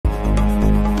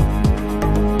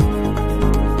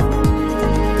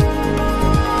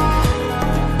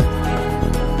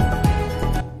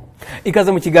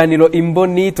Ikaze mu kiganiro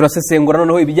imboni turasesengura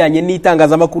noneho ibijyanye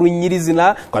n'itangazamakuru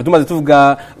nyirizina twari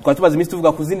tumaze iminsi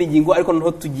tuvuga ku zindi ngingo ariko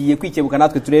noneho tugiye kwikebuka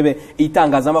natwe turebe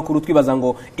itangazamakuru twibaza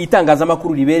ngo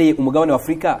itangazamakuru ribereye umugabane wa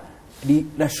Afrika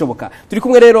rirashoboka. Turi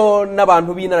kumwe rero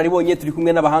n'abantu b'inararibonye, turi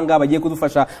kumwe n'abahanga bagiye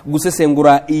kudufasha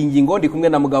gusesengura iyi ngingo. Ndi kumwe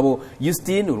na Mugabo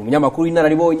Justine, umunyamakuru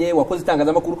w'inararibonye wakoze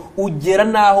itangazamakuru ugera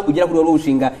naho ugera kuri wo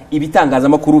ushinga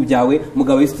ibitangazamakuru byawe.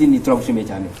 Mugabo Justine, turagushimiye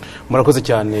cyane. Murakoze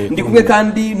cyane. Ndi kumwe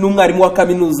kandi n'umwarimu wa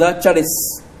kaminuza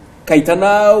Charles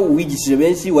Kaitana, wigishije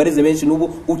benshi, wareze benshi n'ubu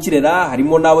ukirera,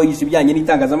 harimo nawe yigisha ibijyanye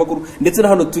n'itangazamakuru ndetse na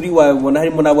hano turi wabona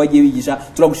harimo nawe wagiye wigisha.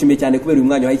 Turagushimiye cyane kubera uyu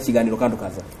mwanya wahaye ikiganiro kandi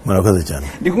ukaza. Murakoze cyane.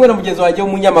 Ndi kumwe na mugenzi wanjye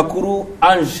w'umunyamakuru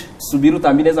Ange Subiru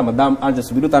Tambineza, Madame Ange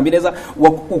Subiru Tambineza,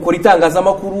 ukora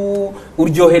itangazamakuru,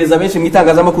 uryohereza benshi mu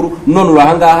itangazamakuru, none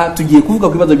urahangaha tugiye kuvuga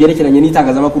ku bibazo byerekeranye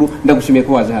n'itangazamakuru. Ndagushimiye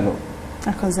ko waje hano.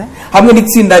 Akoze. Hamwe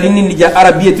n'itsinda rinini rya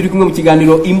RBA turi kumwe mu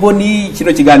kiganiro imboni.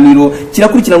 Kino kiganiro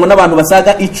kirakurikiranwa n'abantu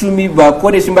basaga 10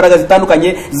 bakoresha imbaraga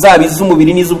zitandukanye zaba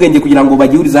iz'umubiri n'iz'ubwenge kugira ngo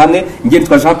bagihuriza hamwe. Ngiye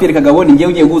twitwa Jean Pierre Kagabo, ni ngiye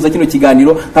ugiye guhuza kino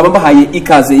kiganiro, nkaba mbahaye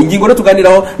ikaze. Ingingo rero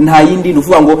tuganiraho nta yindi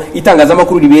nuvuga ngo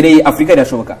itangazamakuru ribereye Afrika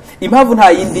rirashoboka. Impamvu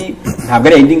nta yindi, ntabwo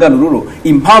ari yindi nganururo.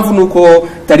 Impamvu nuko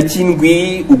tariki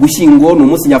 7 Ugushyingo ni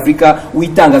umunsi nyafrika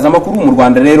w'itangazamakuru mu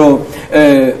Rwanda. Rero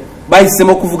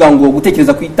bahisemo kuvuga ngo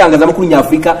gutekereza ku itangazamakuru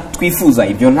nyafrika twifuza.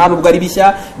 Ibyo nta nubwo ari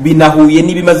bishya, binahuye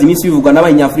n'ibimaze iminsi bivugwa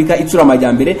n'abanyafrika itsura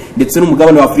amajyambere ndetse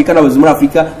n'umugabane wa Afrika n'abayobozi muri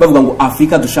Afrika bavuga ngo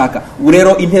Afrika dushaka. Ubu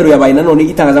rero intero yabaye nanone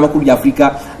itangazamakuru rya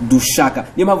Afrika dushaka.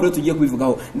 Niyo mpamvu rero tugiye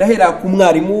kubivugaho. Ndahera ku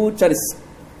mwarimu Charles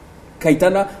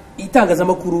Kaitana,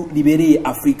 itangazamakuru ribereye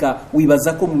Afrika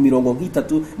wibaza ko mu mirongo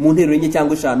nk'itatu mu ntero enye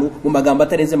cyangwa 5 mu magambo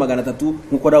atarenze 300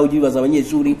 nkuko rawo ugibibaza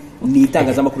abanyeshuri, ni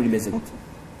itangazamakuru rimeze gute?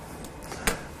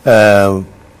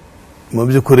 Mu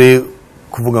by'ukuri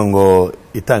kuvuga ngo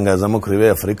itangazamakuru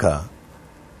ribereye Afrika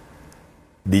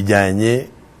bijyanye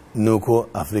nuko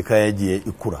Afrika yagiye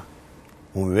ikura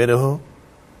mu mibereho,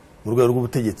 mu rwego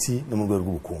rw'ubutegetsi no mu rwego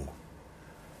rw'ubukungu.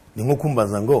 Ni nko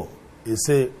kumbaza ngo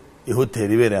ese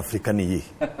ihoteli ibereye Afrika ni iyihe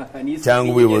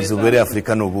cyangwa ubuyobozi bubereye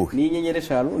Afrika ni ubuhe? Ni inyenyeri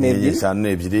 5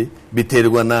 n'ebyiri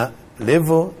biterwa na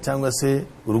level cyangwa se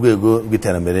urwego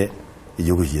rw'iterambere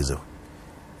igihugu kigezeho.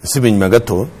 Sibe inyuma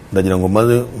gato ndagira ngo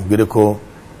maze mbwire ko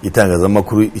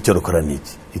itangazamakuru icyo rukora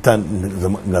niki.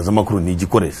 Itangazamakuru ni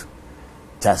igikoresho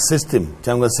cya system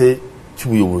cyangwa se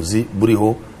cy'ubuyobozi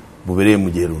buriho bubereye mu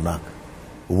gihe runaka.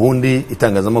 Ubundi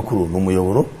itangazamakuru ni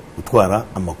umuyoboro utwara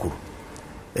amakuru.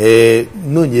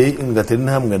 Nongeye ngatera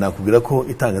intambwe nakubwira ko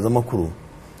itangazamakuru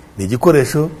ni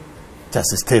igikoresho cya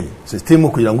system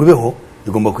kugira ngo ibeho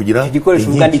igomba kugira igikoresho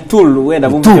ngandi tool wenda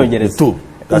mu cyongereza.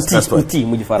 Uti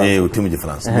mu Gifaransa. Uti mu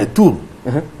Gifaransa. Mais tool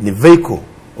ni vehicle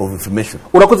of information.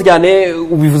 Urakoze cyane,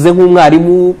 ubivuze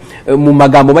nk'umwarimu mu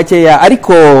magambo bakeya,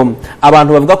 ariko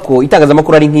abantu bavuga ko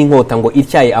itangazamakuru ari nk'inkota ngo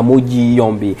ityaye amugi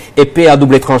yombi, épée à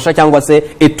double tranchant cyangwa se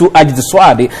two-edged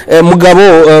sword.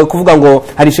 Mugabo kuvuga ngo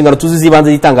hari inshingano tuzi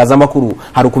zibanze y'itangazamakuru,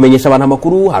 hari ukumenyesha abantu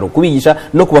amakuru, hari ukubigisha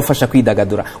no kubafasha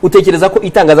kwidagadura. Utekereza ko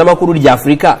itangazamakuru rya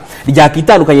Afrika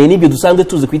ryakitandukanye n'ibyo dusanzwe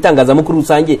tuzi ku itangazamakuru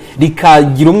rusange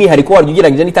rikagira umwihariko waryo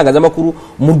ugereranyije n'itangazamakuru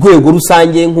mu rwego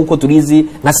rusange nk'uko turizi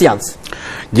nka science?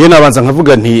 Ngiye nabanza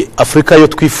nkavuga nti Afrika yo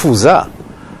turifuza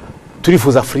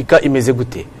Afrika imeze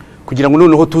gute, kugira ngo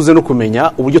noneho tuze no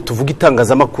kumenya uburyo tuvuga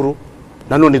itangazamakuru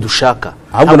nanone dushaka.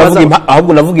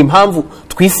 Ahubwo navuga impamvu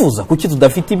twifuza, kuki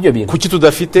tudafite ibyo bintu. Kuki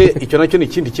tudafite icyo nacyo ni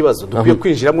ikindi kibazo dukwiye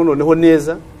kwinjiramo noneho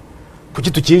neza.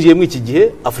 Kuki tukinjiye mu iki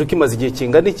gihe? Afrika imaze igihe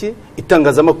kingana iki?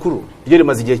 Itangazamakuru ryo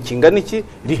rimaze igihe kingana iki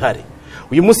rihari?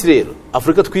 Uyu munsi rero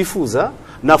Afrika twifuza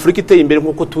na Afrika iteye imbere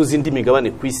nk'uko tuzi indi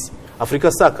migabane ku isi.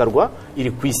 Afrika sakarwa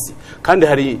iri ku isi kandi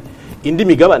hari indi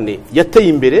migabane yateye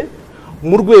imbere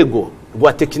mu rwego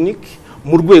rwa tekinike,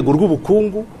 mu rwego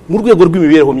rw'ubukungu, mu rwego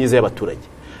rw'imibereho myiza y'abaturage.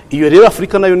 Iyo rero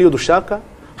Afrika nayo niyo dushaka.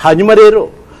 Hanyuma rero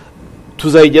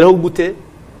tuzayigeraho gute?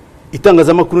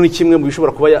 Itangazamakuru ni kimwe mu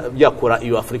bishobora kuba byakora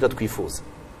iyo Afrika twifuza.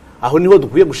 Aho niho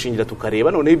dukwiye gushingira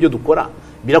tukareba none ibyo dukora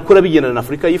birakora bigendana na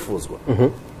Afrika yifuzwa.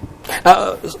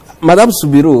 Madame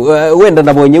Subiru, wenda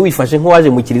nabonye wifashe nk'uwaje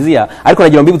mu kiliziya, ariko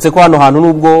nagira mbibutse ko hano hantu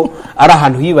nubwo ari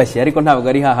ahantu hibashye ariko ntabwo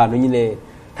ari ahantu nyine,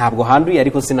 ntabwo handuye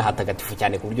ariko sinahatagatifu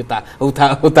cyane ku buryo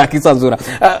utakisanzura.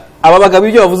 Aba bagabo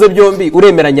ibyo bavuze byombi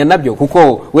uremeranya nabyo?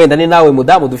 Kuko wenda ni nawe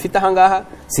mudamu dufite ahangaha,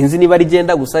 sinzi niba ari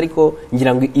genda gusa ariko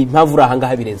ngira ngo impamvu uri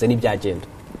ahangaha birenze n'ibyagenda.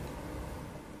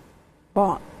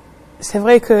 Bon, c'est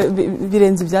vrai que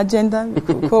birenze ibyagenda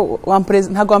kuko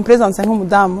ntago wampresence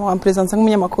nk'umudamu, wampresence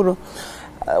nk'umunyamakuru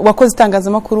wakoze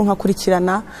itangazamakuru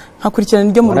nkakurikirana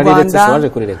iryo mu Rwanda,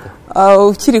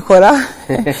 ukirikora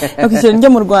nkakurikirana iryo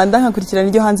mu Rwanda, nkakurikirana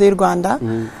iryo hanze y'u Rwanda.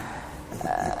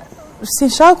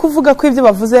 sinshaka kuvuga ko ibyo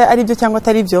bavuze ari byo cyangwa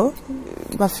atari byo,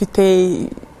 bafite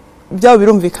byabo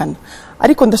birumvikana,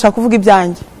 ariko ndashaka kuvuga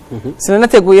ibyanjye.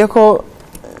 Sinanateguye ko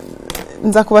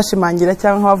nza kubashimangira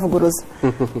cyangwa bavuguruza,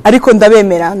 ariko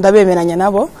ndabemeranya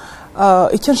nabo.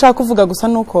 Icyo nshaka kuvuga gusa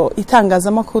nuko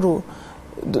itangazamakuru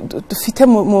dufite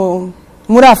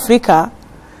muri Afrika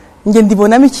nge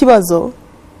ndibonamo ikibazo,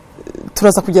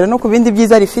 turaza kugera no ku bindi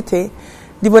byiza rifite,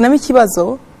 ndibonamo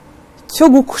ikibazo cyo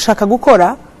gushaka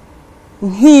gukora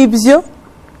nk'ibyo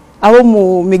abo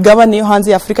mu migabane yo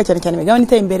hanze ya Afrika, cyane cyane imigabane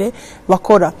iteye imbere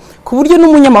bakora, ku buryo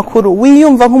n'umunyamakuru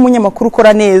wiyumva nk'umunyamakuru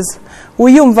ukora neza,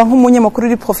 wiyumva nk'umunyamakuru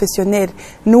uri professionnel,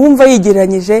 n'uwumva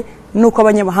yigereranyije nuko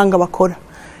abanyamahanga bakora,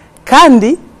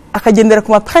 kandi akagendera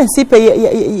ku ma principe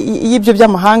y'ibyo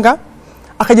by'amahanga,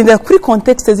 akagendera kuri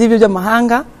contexte z'ibyo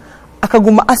by'amahanga,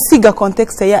 akaguma asiga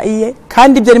contexte ya iye,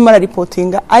 kandi ibyo arimo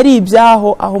reportinga ari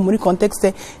ibyaho aho muri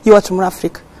contexte y'iwacu muri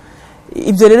Afrika.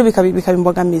 Ibyo rero bikaba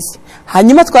imbogamizi.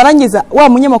 Hanyuma twarangiza wa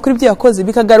munyamakuru ibyo yakoze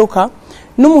bikagaruka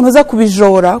n'umuntu uza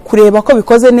kubijora kureba ko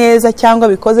bikoze neza cyangwa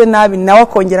bikoze nabi, nawe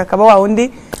akongera akaba wa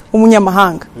wundi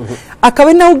umunyamahanga,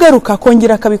 akaba nawe ugaruka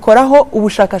kongera akabikoraho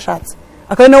ubushakashatsi,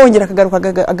 akaba nawe wongera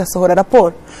akagaruka agasohora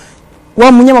raporo.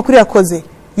 Wa munyamakuru yakoze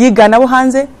yigana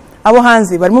abo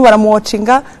hanze barimo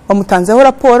baramuwatchinga, bamutanzeho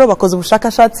raporo, bakoze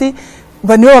ubushakashatsi,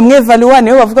 niwe bamwevaluwa,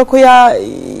 niwe bavuga ko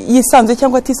yisanzuye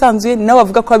cyangwa atisanzuye, nawe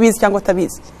bavuga ko abizi cyangwa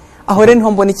atabizi. Aho rero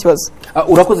niho mbona ikibazo.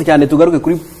 Urakoze cyane. Tugaruke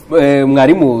kuri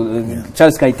mwarimu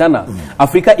Charles Kayitana.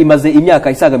 Afrika imaze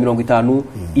imyaka isaga 50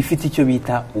 ifite icyo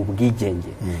bita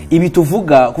ubwigenge. Ibi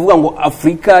kuvuga ngo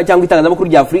Afrika cyangwa itangazamakuru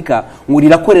rya Afrika ngo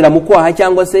rirakorera mu kwaha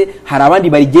cyangwa se hari abandi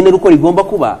barigenera uko rigomba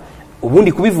kuba,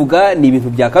 ubundi kubivuga ni ibintu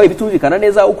byakabaye bitumvikana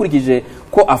neza ukurikije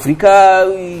ko Afrika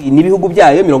n'ibihugu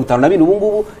byayo 52 ubu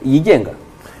ngubu yigenga.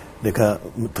 Reka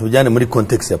tujyane muri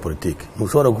context ya politike.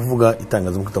 Ntushobora kuvuga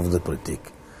itangazamakuru utavuze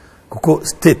politike, kuko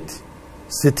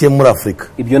state muri Afrika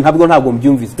ibyo ntabwo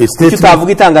mbyumvise. Kuki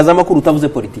utavuga itangazamakuru utavuze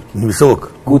politike? Ntibishoboka,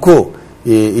 kuko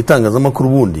itangazamakuru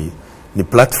bundi ni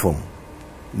platform,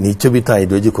 ni icyo bita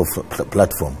ideological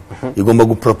platform. Igomba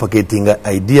gupropagatinga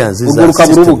ideas za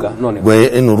system.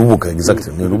 Ni urubuga,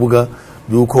 exactly. Ni urubuga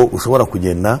yuko ushobora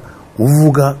kugenda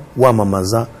uvuga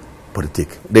wamamaza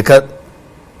politike. Reka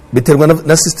biterwa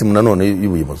na system nanone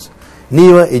y'ubuyobozi.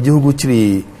 Niba igihugu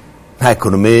kiri nta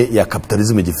economy ya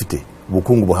capitalism gifite,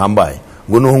 ubukungu buhambaye,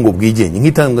 ngo noho ngo bwigenge,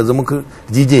 nk'itangazamakuru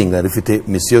ryigenga rifite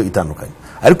mission itandukanye,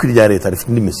 ariko irya leta rifite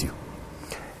indi mission.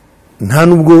 Nta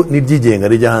nubwo niryigenga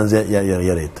rijya hanze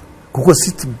ya leta, kuko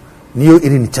system niyo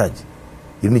iri ni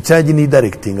charge ni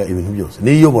directinga ibintu byose,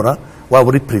 ni yobora, waba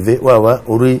uri privé waba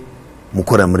uri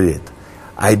mukora muri leta.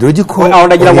 Ideological aho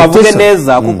ndagira ngo avuge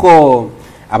neza, kuko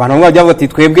abantu bajya bavuga ati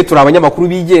twebwe turi abanyamakuru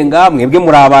bigenga, mwebwe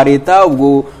muri aba leta,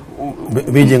 ubwo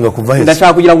bigenga kuva hese.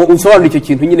 Ndashaka kugira ngo unsobanurire icyo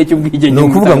kintu nyine cy'ubwigenge. No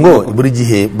kuvuga ngo buri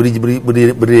gihe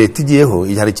buri leta igiyeho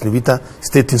hari ikintu bita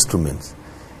state instruments,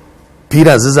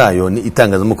 pillars zayo ni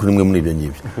itangazamakuru rimwe muri ibyo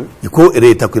ngibyo. Iko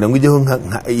leta kugira ngo igiyeho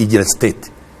igira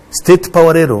state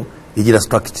power, rero igira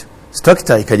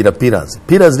structure ikagira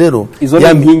pillars rero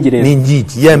ni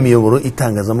inkingi ya miyoboro.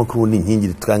 Itangazamakuru ni inkingi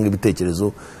ritanga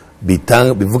ibitekerezo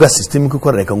bivuga system ko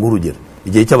ikora. Reka ngo urugero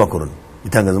igihe cy'abakoroni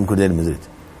itangazamakuru ryari rimeze rite,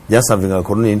 ryasavinga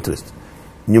abakoroni interest.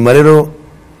 Nyuma rero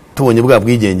tubonye bwa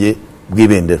bwigenge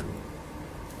bw'ibendera,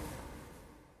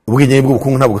 ubwigenge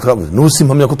bw'ubukungu ntabwo twabuze,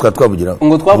 n'usimpamya ko twabugira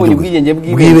ngo twabonye ubwigenge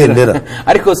bw'ibendera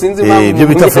ariko sinzi impamvu ibyo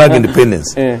bita flag independence.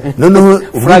 Noneho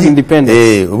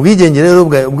ubwigenge rero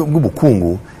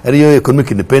bw'ubukungu ariyo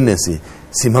economic independence,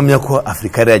 simpamya ko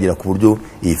Afrika yari yagira ku buryo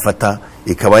yifata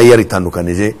ikaba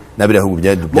yaritandukanije n'abiriya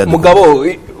bihugu bya mugabo.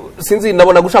 Sinzi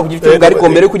nabona gushaka kugira icyo uvuga, ariko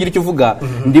mbere kugira icyo uvuga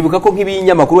ndibuka ko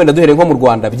nk'ibinyamakuru wenda duhereye nko mu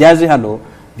Rwanda byaje hano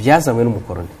byazanywe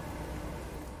n'umukoroni.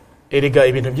 Erega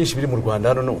ibintu byinshi biri mu Rwanda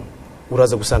hano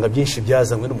uraza gusanga byinshi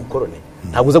byazanywe n'umukoroni,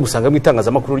 ntabwo uza gusanga mu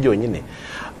itangazamakuru ryonyine.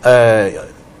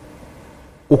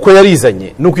 Uko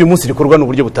yarizanye nuko uyu munsi rikorwa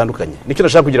n'uburyo butandukanye. Nicyo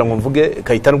nashaka kugira ngo mvuge.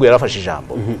 Kayitana ngo yarafashe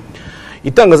ijambo.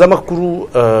 Itangazamakuru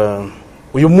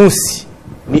uyu munsi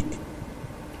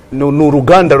ni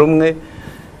uruganda rumwe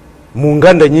mu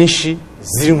nganda nyinshi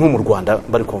ziri nko mu Rwanda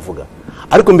bari kumvuga,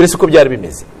 ariko mbere siko byari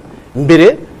bimeze.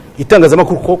 Mbere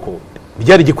itangazamakuru koko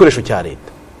byari igikoresho cya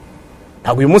leta.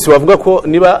 Ntabwo uyu munsi wavuga ko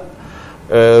niba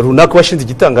runaka washinze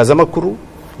igitangazamakuru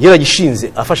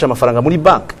yaragishinze afasha amafaranga muri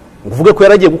banki ngo uvuge ko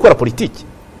yaragiye gukora politiki.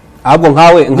 Ahubwo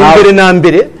nkawe mbere na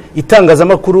mbere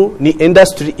itangazamakuru ni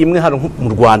industry imwe hano mu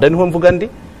Rwanda, niho mvuga ndi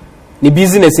ni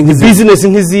business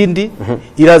nk'izindi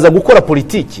iraza gukora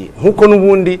politiki nkuko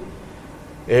n'ubundi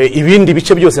ibindi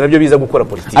bice byose nabyo biza gukora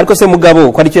politiki. Ariko se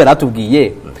mugabo ko aricyo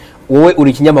yaratubwiye, wowe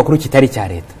uri ikinyamakuru kitari cya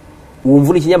leta, wumva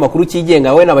uri ikinyamakuru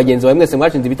cyigenga wowe na bagenzi bawe mwese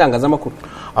mwashinze ibitangazamakuru.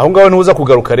 aho ngaho ntuza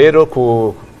kugaruka rero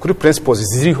kuri principles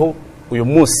ziriho uyu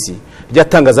munsi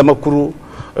ryatangazamakuru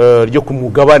ryo ku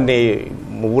mugabane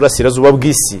mu burasirazuba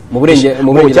bw'isi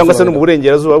cyangwa se no mu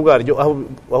burengerazuba bwaryo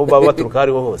aho baba baturuka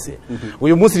hariho hose.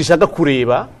 Uyu munsi rishaka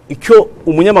kureba icyo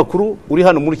umunyamakuru uri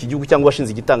hano muri iki gihugu cyangwa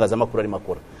washinze igitangazamakuru arimo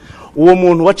akora. Uwo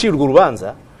muntu waciye urwo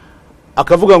rubanza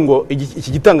akavuga ngo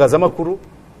iki gitangazamakuru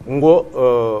ngo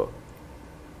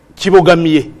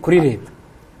kibogamiye kuri leta,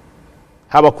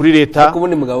 haba kuri leta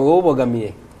kubundi mugabo wowe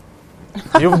ubogamiye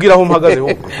iyo ubwira aho mpagaze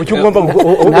kuki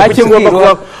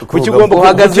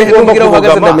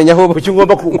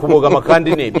ugomba kubogama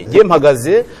kandi nebe ngiye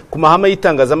mpagaze ku mahame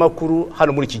y'itangazamakuru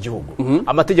hano muri iki gihugu,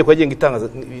 amategeko agenga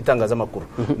itangazamakuru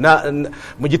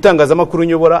mu gitangazamakuru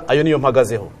nyobora ayo niyo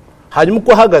mpagazeho. Hanyuma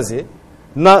uko ahagaze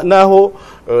naho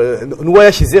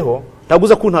n'uwayashyizeho ntabwo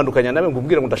uza kuntandukanya nawe ngo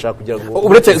umbwire ngo ndashaka kugira ngo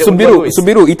uretse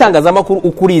Subiru itangazamakuru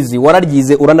ukurizi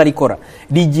wararyize uranarikora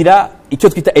rigira icyo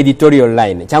twita editorial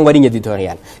line cyangwa ligne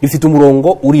editorial, rifite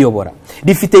umurongo uriyobora,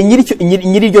 rifite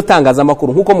nyiri iryo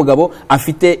tangazamakuru nk'uko mugabo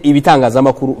afite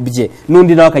ibitangazamakuru bye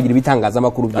n'undi nawe akagira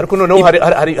ibitangazamakuru bye. Ariko noneho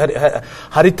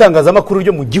hari itangazamakuru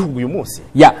ryo mu gihugu uyu munsi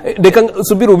reka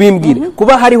Subiru bimbwire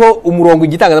kuba hariho umurongo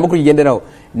igitangazamakuru kigenderaho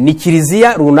ni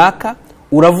kiliziya runaka,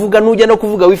 uravuga nujya no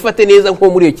kuvuga wifate neza nko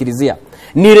muri iyo kiliziya,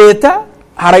 ni leta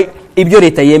hari ibyo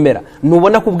leta yemera,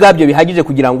 nubona ko ubwabyo bihagije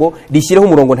kugira ngo rishyireho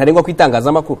umurongo ntarengwa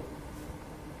kwitangazamakuru.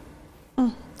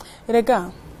 Erega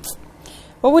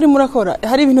wowe uri murakora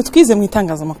hari ibintu twize mu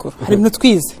itangazamakuru, hari ibintu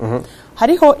twize,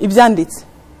 hariho ibyanditse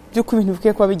by'uko ibintu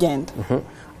bikwiye kuba bigenda,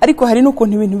 ariko hari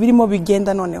n'ukuntu ibintu birimo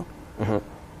bigenda noneho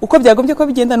uko byagombye ko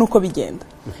bigenda nuko bigenda.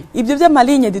 Ibyo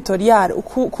by'amaligne editorial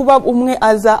kuba umwe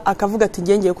aza akavuga ati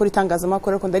ngiye gukora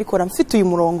itangazamakuru ariko ndarikora mfite uyu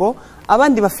murongo,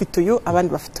 abandi bafite uyu, abandi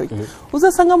bafite uyu.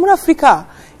 Uzasanga muri Afrika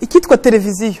ikitwa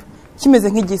televiziyo kimeze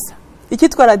nk'igisa,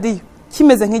 ikitwa radio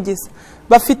kimeze nk'igisa,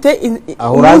 bafite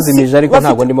urazimije ariko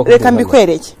ntabwo ndimo kuvuga reka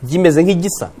mbikwereke kimeze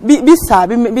nk'igisa bisa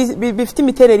bifite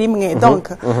imiterere imwe. Donc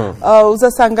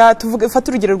uzasanga tuvuge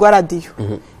fata urugero rwa radio,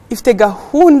 ifite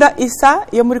gahunda isa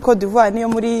yo muri Cote d'Ivoire niyo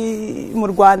mu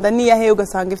Rwanda niya he,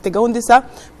 ugasanga ifite gahunda isa,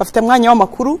 bafite umwanya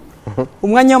w'amakuru,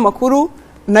 umwanya w'amakuru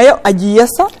nayo agiye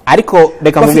asa, ariko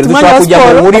reka mubwire dushobora kujya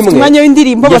mu muri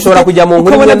imwe, dushobora kujya mu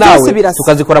muri imwe nawe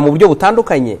tukazikora mu buryo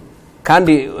butandukanye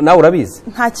kandi nawe urabizi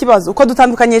nta kibazo uko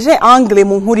dutandukanyije angle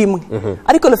mu nkuru imwe,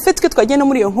 ariko le fait que twagiye no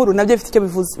muri iyo nkuru nabyo bifite icyo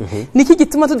bivuze. Niki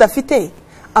gituma tudafite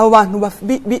abo bantu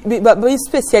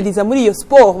bispecializa muri iyo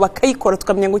sport bakayikora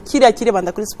tukamenya ngo kiriya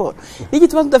kirebanda kuri sport? Niki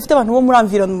gituma tudafite abantu bo muri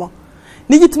environnement?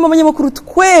 Niki gituma abanyamakuru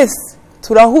twese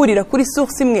turahurira kuri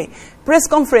source imwe, press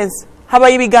conference,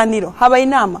 habaye ibiganiro, habaye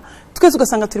inama, twese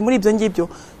ugasanga turi muri ibyo ngibyo,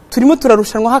 turimo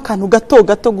turarushanwa akantu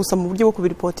gato gusa mu buryo bwo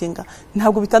kubiripotinga,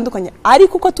 ntabwo bitandukanye.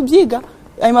 Ariko uko tubyiga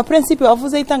ayo ma principe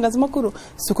bavuze itangazamakuru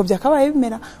siko byakabaye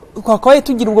bimera, twakabaye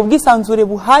tugira ubwo bwisanzure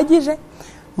buhagije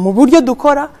mu buryo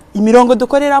dukora, imirongo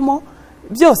dukoreramo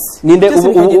byose.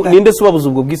 Ninde subabuza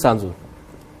ubwo bwisanzure?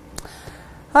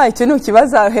 Icyo ni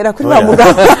ukibaza hera kuri wa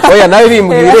mugabo. Oya nawe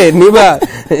bimbwire niba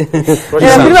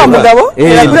hera kuri wa mugabo,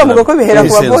 hera kuri wa mugabo ko bihera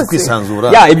kuba bose.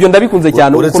 Ibyo ndabikunze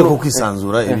cyane uretse ko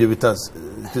kwisanzura ibyo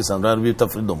kwisanzura bita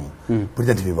freedom,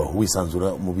 burya ntibibaho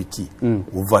wisanzura mu biki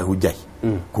uva aho ujyahe,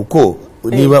 kuko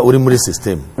niba uri muri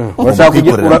system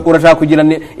urashaka kugira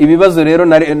ibibazo rero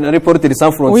na Reporters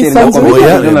Sans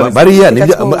Frontières bariya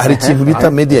hari ikintu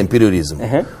bita media imperialism,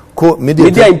 ko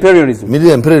media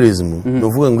imperialism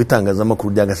novuga ngo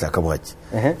itangazamakuru ryagashaka buhake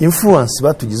influence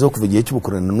batugizeho kuva igihe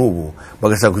cy'ubukorano n'ubu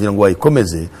bagashaka kugira ngo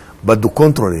bayikomeze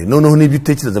badukontrole, noneho n'ibyo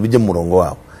utekereza bijye mu murongo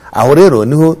wabo. Aho rero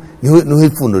niho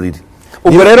ipfundo riri.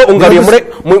 Ubwo rero ungariye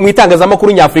mu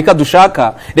itangazamakuru nyafrika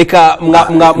dushaka reka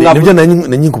nibyo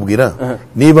nanyikubwira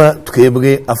niba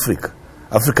twebwe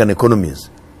African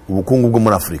economies, ubukungu bwo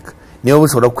muri Afrika niba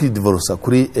bushobora kwidivorsa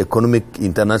kuri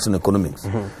international economics,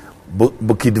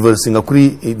 bukidivorsinga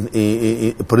kuri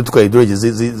political ideology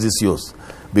z'isi yose,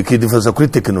 bikidivorsa kuri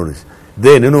technology,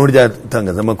 then noneho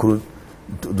ryatangazamakuru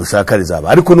dushaka rizaba.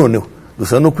 Ariko noneho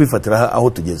dushobora no kwifatira aho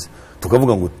tugeze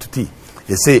tukavuga ngo tuti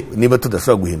ese niba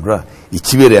tudashobora guhindura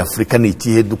ikibereye Afrika ni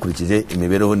ikihe dukurikije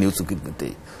imibereho niyo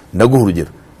tukiteye. Ndaguha urugero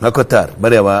nka Qatar,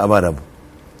 bari abarabu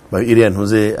iriya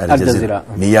ntuze Aljazeera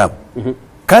ni yabo,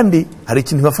 kandi hari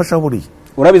ikintu bafasha buriya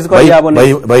urabizi ko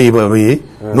yabone bayibaye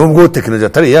nubwo technology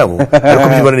atari yabo ariko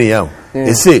byibara ni yabo.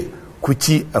 Ese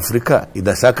kuki Afrika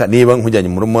idashaka, niba nkujyanye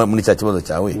muri cya kibazo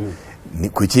cyawe, ni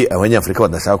kuki abanyafrika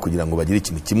badashaka kugira ngo bagire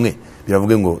ikintu kimwe?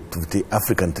 Biravuga ngo dufite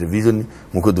African television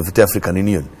nkuko dufite African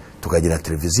Union, tukagira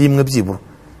televiziyo imwe byibura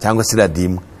cyangwa se radio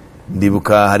imwe.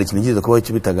 Ndibuka hari ikintu kiza kuba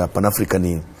cyo bitaga Pan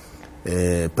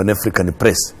African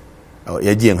Press,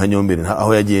 yagiye nka Nyomberi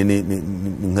aho yagiye ni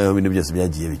nka bindi byose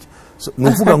byagiye bijya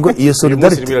nuvuga ngo iyo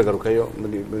solidarity biragarukayo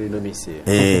muri no misi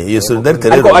iyo solidarity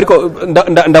ariko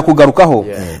ndakugarukaho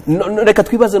reka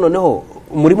twibaze noneho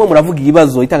murimo muravuga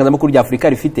ibibazo itangazamakuru rya Afurika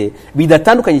rifite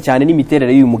bidatandukanye cyane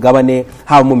n'imiterere y'uyu mugabane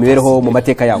haba mu mibereho mu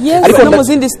mateka yawo ariko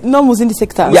no mu zindi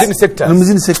sectors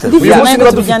uyu munsi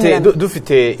niba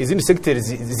dufite izindi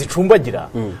sectors zicumbagira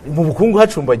mu bukungu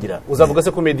hacumbagira uzavuga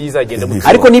se ko media izagenda mu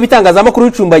ariko niba itangazamakuru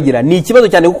ricumbagira ni ikibazo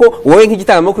cyane kuko wowe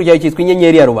nk'igitangazamakuru cyawe cyitwa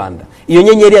inyenyeri ya rubanda iyo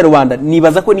nyenyeri ya rubanda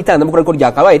nibaza ko n'itangazamakuru ariko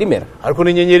ryakabaye rimera ariko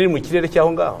n'inyenyeri mu kirere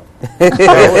cyaho ngaho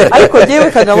ariko jewe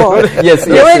Kagabo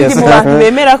yewe ndi mu bantu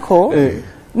bemera ko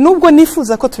nubwo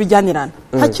nifuza ko tubijyanirana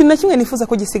nta kintu na kimwe nifuza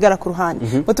ko gisigara ku ruhande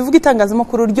ngo tuvuge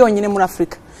itangazamakuru ryonyine muri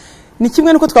Afurika ni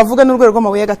kimwe nuko twavuga n'urwego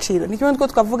rw'amabuye y'agaciro ni kimwe nuko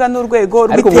twavuga n'urwego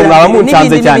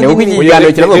rw'iterambere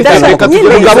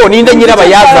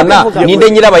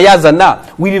ninde nyirabayazana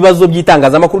w'ibibazo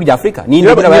by'itangazamakuru rya Afurika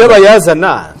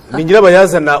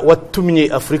nyirabayazana watumye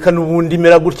Afurika n'ubundi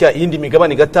mera gutya iyindi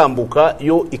migabane igatambuka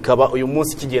yo ikaba uyu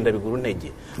munsi kigenda biguru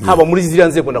ntege haba muri ziriya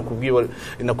nzego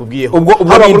nakubwiyeho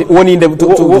uwo ninde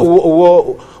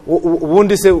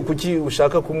ubundi se kuki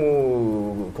ushaka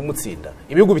kumutsinda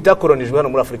ibihugu bitakoronijwe hano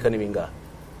muri Afurika n'ibingaha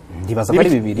ndibaza ko ari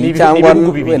bibiri cyangwa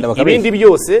ibindi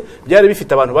byose byari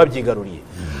bifite abantu babyigaruriye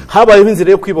habayeho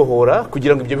inzira yo kwibohora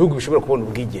kugira ngo ibyo bihugu bishobora kubona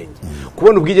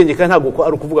ubwigenge kandi ntabwo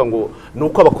ari ukuvuga ngo ni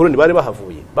uko abakoloni bari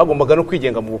bahavuye bagombaga no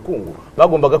kwigenga mu bukungu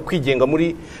bagombaga kwigenga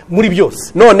muri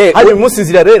byose none uyu munsi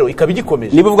inzira rero ikaba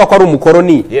igikomeje niba uvuga ko ari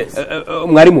umukoloni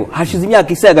mwarimu hashize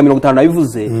imyaka isaga 50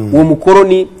 nabivuze uwo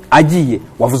mukoloni agiye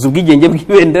wavuze ubwigenge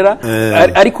bw'ibendera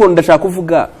ariko ndashaka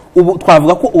kuvuga ubu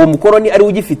twavuga ko uwo mukoloni ari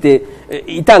ugifite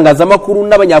itangazamakuru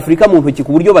n'abanyafurika mu ntoki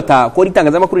ku buryo batakora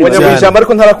itangazamakuru cyane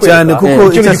ariko cyane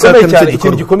kuko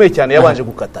ikintu gikomeye cyane yabanje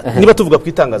gukata niba tuvuga ku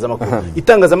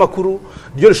itangazamakuru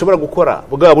ryo rishobora gukora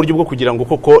bwa buryo bwo kugira ngo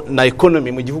koko na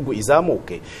economy mu gihugu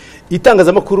izamuke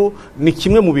itangazamakuru ni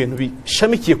kimwe mu bintu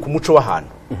bishamikiye ku muco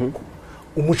w'ahantu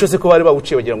umuco se ko bari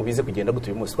bawuciye bagira ngo bize kugenda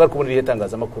gute uyu munsi twari kubona irihe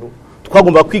tangazamakuru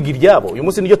twagomba kwiga iryabo uyu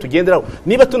munsi niryo tugenderaho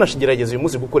niba tunashigerageza uyu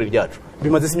munsi gukora iryacu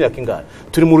bimaze imyaka ingahe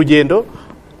turi mu rugendo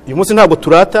uyu munsi ntabwo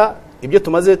turata ibyo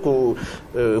tumaze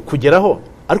kugeraho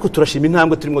ariko turashima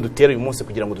intambwe turimo dutera uyu munsi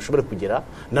kugira ngo dushobore kugera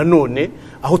nanone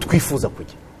aho twifuza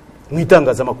kujya mu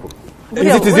itangazamakuru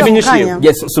inzitizi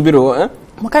nyinshi subiro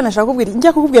mukana nashaka kubwira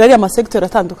njya kukubwira ari amasektor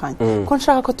atandukanye ko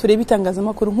nshaka ko tureba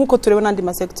itangazamakuru nkuko tureba nandi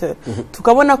masektor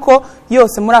tukabona ko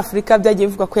yose muri Afurika byagiye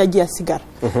bivuga ko yagiye asigara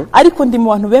ariko ndi mu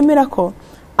bantu bemera ko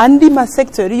andi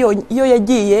masektor iyo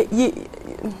yagiye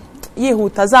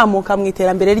yihuta zamuka mu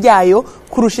iterambere ryayo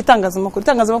kurusha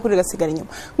itangazamakuru rigasigara inyuma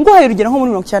ngo hayo rugera nko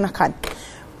muri 1994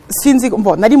 sinzi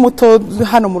mbona ari muto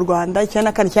hano mu Rwanda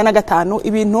 1994 1995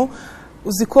 ibintu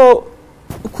uziko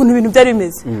ukuntu ibintu byari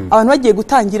bimeze abantu bagiye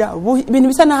gutangira ibintu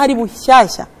bisa naho ari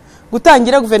bushyashya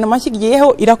gutangira guverinoma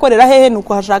nshyigiyeho irakorera hehe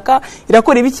nuko hashaka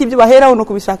irakora ibiki byo baheraho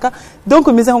nuko bishaka donc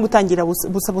bimeze nko gutangira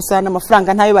busana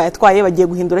amafaranga ntayo bayatwaye bagiye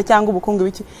guhindura cyangwa ubukungu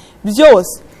biki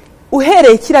byose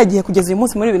uhereye kiragiye kugeza uyu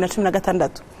munsi muri 2016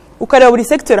 ukareba buri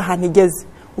sector ahantu igeze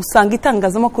usanga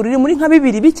itangazamakuru iri muri nka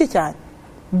bibiri bike cyane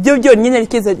byo byonyine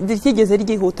rikigeze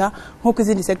ryihuta nkuko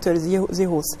izindi sector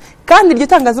zihuse kandi iryo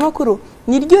tangazamakuru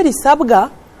niryo risabwa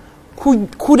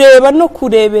kureba no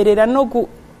kureberera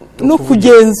no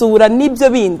kugenzura n'ibyo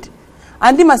bindi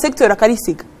andi ma sector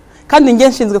akarisiga kandi nge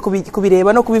nshinzwe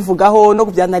kubireba no kubivugaho no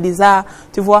kubyanaliza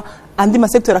tuvuga andi ma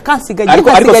sector akansiga ariko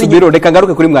subiro reka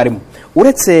ngaruke kuri mwarimu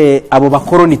uretse abo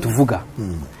bakoroni tuvuga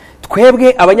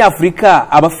twebwe abanyafurika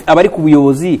abari ku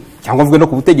buyobozi cyangwa vuga no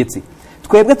ku butegetsi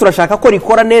twebwe turashaka ko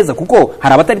rikora neza kuko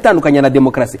hari abataritandukanya na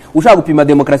demokrasi ushaka gupima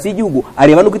demokrasi y'igihugu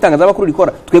areba nuko itangazamakuru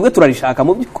rikora twebwe turarishaka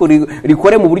mu by'ukuri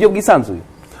rikore mu buryo bwisanzuye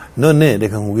none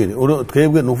reka nkubwire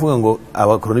twebwe nuvuga ngo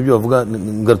abakoroni byo bavuga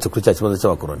ngarutse kuri cya kibazo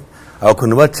cy'abakoroni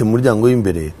abakoroni baciye mu muryango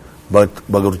w'imbere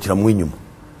bagarukira mu inyuma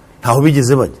ntaho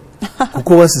bigeze bajya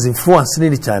kuko basize influence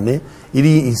nini cyane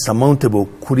iri insurmountable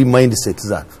kuri mindset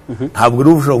zacu ntabwo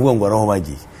rero ushobora kuvuga ngo araho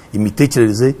bagiye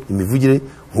imitekerereze imivugire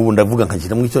nk'ubu ndavuga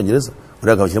nkakira mu Icyongereza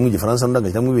uriya akabashyira mu Gifaransa n'undi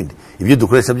agashyira mu bindi ibyo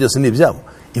dukoresha byose ni ibyabo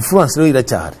influence rero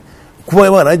iracyahari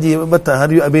kuba baragiye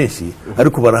batahari abenshi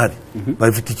ariko barahari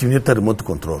bafite ikintu cya remote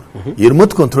control iyo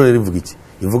remote control rivuga iki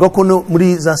ivuga ko no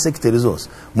muri za secteur zose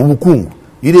mu bukungu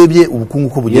irebye ubukungu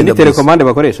ko bugenda ni telecommande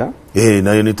bakoresha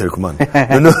nayo ni telecommande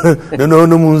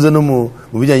no munze no mu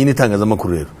bijyanye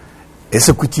n'itangazamakuru rero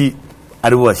ese kuki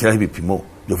ari bo bashyiraho ibipimo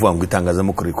byo kuvuga ngo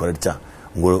itangazamakuru rikora rya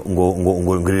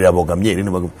ngo rirabogamye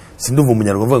sindumva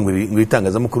umunyarwanda avuga ngo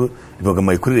itangazamakuru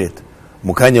ribogamaye kuri leta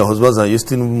mu kanya wahoze baza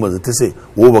Justine umubaza tese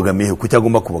wowe bogamiye ku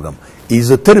cyagomba kubogama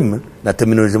izo terme na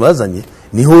terminology bazanye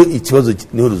niho ikibazo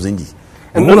niho ruzingiye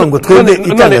ngombwa ngo twebwe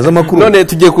itangazamakuru none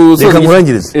tugiye kusoza reka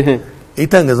murangirize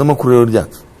itangazamakuru rero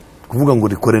ryacu kuvuga ngo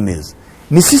rikore neza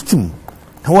ni system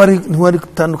ntiwari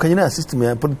gutandukanye na system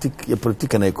ya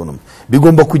politiki na economy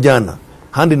bigomba kujyana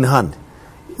hand in hand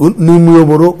ni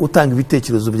umuyoboro utanga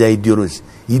ibitekerezo bya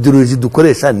ideology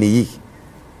dukoresha ni iyi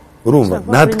urumva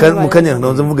mukanya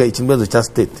nazo mvuga ikibazo cya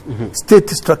state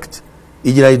structure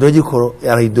igira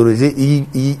ideology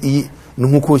iyi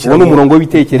nuko cyane umurongo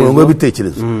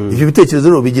w'ibitekerezo ibyo bitekerezo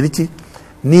rero bigira iki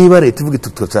niba leta ivuga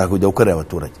tutashaka kujya gukorera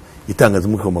abaturage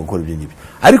itangazamakuru rigomba gukora ibyo ngibyo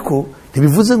ariko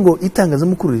ntibivuze ngo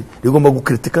itangazamakuru rigomba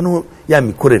gukritika no ya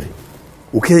mikorere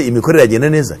uke imikorere yagenda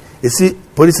neza ese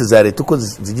polisi za leta uko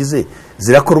zigize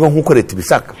zirakorwa nk'uko leta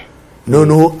ibishaka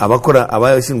noneho abakora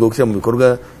abashinzwe gushyira mu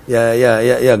bikorwa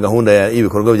ya gahunda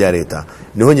y'ibikorwa bya leta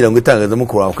niho ngira ngo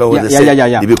itangazamakuru akahoze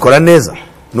ibikora neza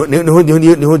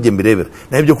niho njye mbirebera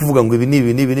naho ibyo kuvuga ngo ibi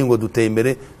ni ngo duteye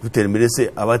imbere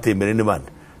se abateye imbere n'abandi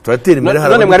turatera imbere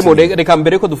none mwarimu reka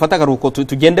mbere ko dufata akaruhuko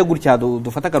tugende gutya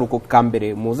dufata akaruhuko ka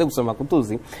mbere muze gusoma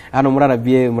kutuzi hano muri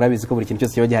Arabiye murabizi ko buri kintu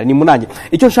cyose kiba gihari ni munange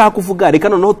icyo nshaka kuvuga reka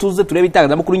noneho tuze turebe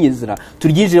itangazamakuru nyizira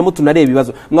turyinjiremo tunareba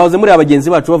ibibazo mwahoze muri abagenzi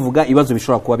bacu bavuga ibibazo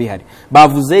bishobora kuba bihari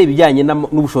bavuze ibijyanye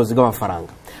n'ubushobozi bw'amafaranga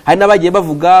hari n'abagiye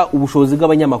bavuga ubushobozi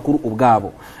bw'abanyamakuru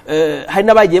ubwabo hari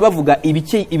n'abagiye bavuga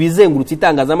ibizengurutse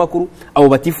itangazamakuru abo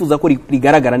batifuza ko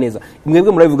rigaragara neza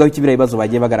mwebwe murabivugaho ikibira ibibazo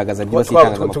bagiye bagaragaza byibasiye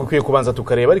itangazamakuru tukwiye kubanza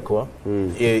tukareba ariko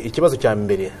ikibazo cya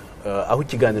mbere aho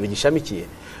ikiganiro gishamikiye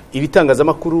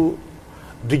ibitangazamakuru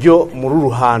ryo muri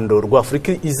ruhando rwa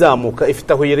Afrika izamuka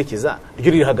ifite aho yerekeza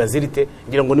ryo rihagaze rite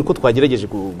ngira ngo niko twagerageje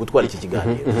gutwara iki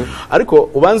kiganiro ariko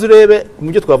ubanze urebe mu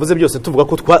byo twavuze byose tuvuga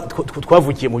ko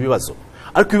twavukiye mu bibazo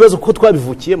ariko ibibazo ko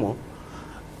twabivukiyemo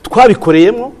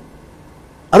twabikoreyemo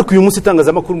ariko uyu munsi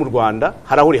itangazamakuru mu Rwanda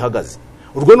hari aho rihagaze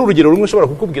urwo ni urugero rumwe ushobora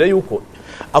kukubwira yuko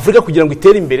Afrika kugira ngo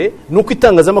itere imbere nuko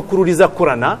itangazamakuru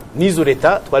rizakorana n'izo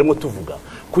leta twarimo tuvuga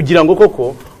kugira ngo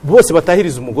koko bose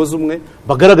batahiriza umugozi umwe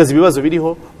bagaragaza ibibazo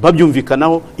biriho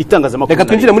babyumvikanaho itangazamakuru reka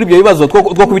twinjire muri ibyo bibazo two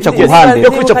kubica ku ruhande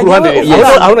yo kubica ku ruhande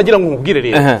aho nagira ngo nkubwire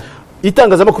rero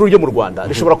itangazamakuru ryo mu Rwanda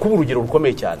rishobora kuba urugero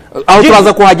rukomeye cyane aho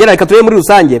turaza kuhagera reka turebe muri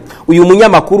rusange uyu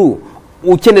munyamakuru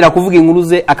ukenera kuvuga inkuru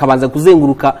ze akabanza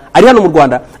kuzenguruka ari hano mu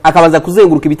Rwanda akabanza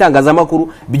kuzenguruka ibitangazamakuru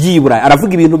byibura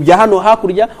aravuga ibintu bya hano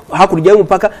hakurya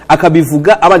y'umupaka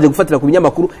akabivuga abanje gufatira ku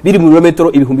binyamakuru biri mu birometero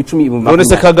 10,000 none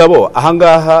se Kagabo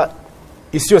ahangaha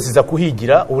isi yose iza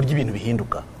kuhigira uburyo ibintu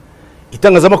bihinduka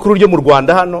itangazamakuru ryo mu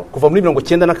Rwanda hano kuva muri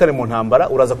 1994 mu ntambara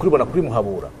uraza kuribona kuri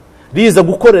Muhabura riza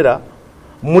gukorera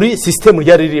muri system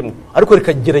ryari ririmo ariko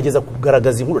rikagerageza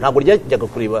kugaragaza inkuru ntabwo ryajyaga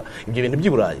kureba ibyo bintu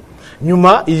by'Iburayi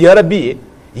nyuma iyi Arabiye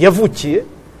yavukiye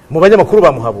mu banyamakuru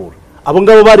bamuhabura abo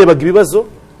ngabo barebaga ibibazo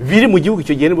biri mu gihugu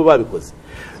icyo gihe nibo babikoze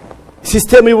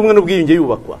system y'ubumwe n'ubwiyunge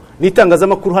yubakwa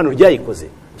n'itangazamakuru hano ryayikoze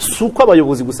suko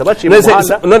abayobozi gusa baciye mu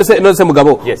Rwanda none se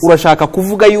mugabo urashaka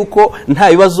kuvuga yuko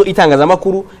nta bibazo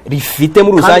itangazamakuru rifite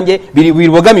muri rusange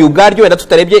biribogamiye ubwaryo wenda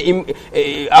tutarebye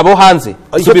abo hanze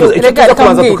reka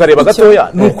kubanza tukareba gatoya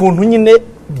n'ukuntu nyine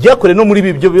byakore no muri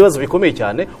ibyo bibazo bikomeye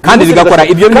cyane kandi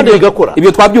bigakora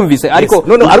ibyo twabyumvise ariko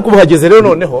ubuhageze rero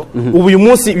noneho ubu uyu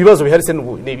munsi ibibazo bihari se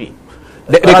nibi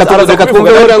reka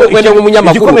twumve wenda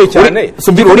nk'umunyamakuru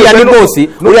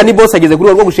uriya ni boss ageze kuri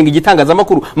rwo gushinga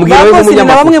igitangazamakuru mbwira we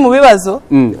nk'umunyamakuru bamwe mu bibazo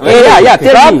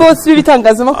ba boss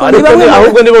b'ibitangazamakuru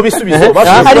ahubwo nibo bisubizo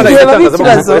hari igihe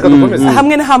babikibazo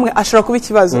hamwe na hamwe ashobora kuba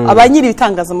ikibazo abanyiri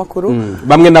ibitangazamakuru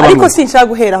bamwe na bamwe ariko sinshaka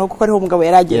guheraho kuko ariho umugabo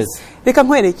yarageze reka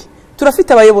nkwereke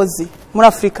turafite abayobozi muri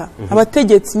Afrika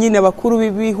abategetsi nyine abakuru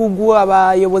b'ibihugu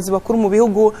abayobozi bakuru mu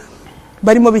bihugu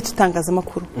barimo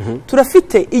bitangazamakuru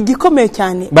turafite igikomeye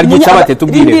cyane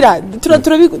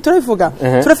turabivuga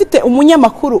turafite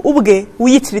umunyamakuru ubwe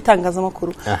wiyitira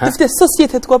itangazamakuru dufite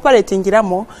societe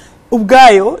twaparatingiramo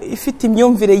ubwayo ifite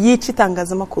imyumvire yica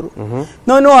itangazamakuru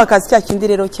noneho akazi cya kindi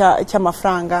rero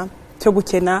cy'amafaranga cyo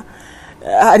gukena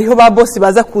hariho ba boss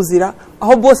baza kuzira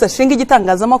aho boss ashinga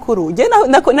igitangazamakuru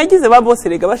nagize ba boss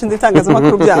rega bashinze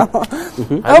itangazamakuru byabo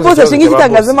aho boss ashinga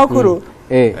igitangazamakuru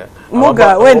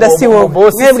muga wenda si wo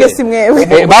mwebwe si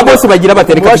mwebwe ba boss bagira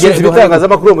batereka kugenza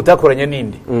ibitangazamakuru mutakoranye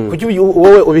ninde kuki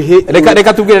wowe ubihe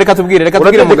reka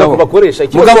tubwire mugabo bakoresha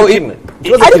mugabo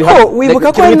ariko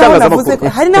wibuka ko hari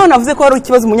naho navuze ko hari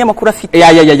ikibazo umunyamakuru afite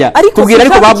tubwire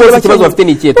ariko ba boss ikibazo bafite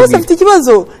ni ikihe boss afite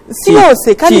ikibazo si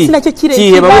yose kandi sinacyo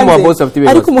kireke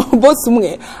ariko mu boss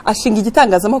umwe ashinga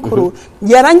igitangazamakuru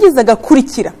yarangiza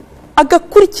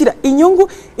agakurikira inyungu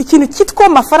ikintu cyitwa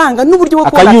amafaranga n'uburyo bwo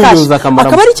kubona cash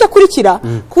akaba ari cyo akurikira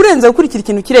kurenza gukurikira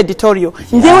ikintu kire editorial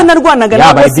ngewe narwanaga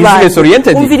na boss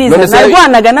banjye umviriza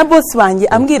narwanaga na boss banjye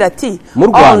ambwira ati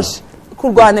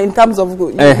kurwana in terms of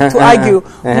to argue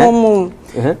mu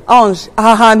Ange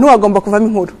aha hantu hagomba kuvamo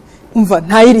inkuru umva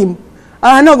ntayirimo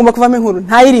aha hantu hagomba kuvamo inkuru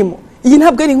ntayirimo iyi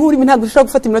ntabwo ari inkuru ntabwo ushobora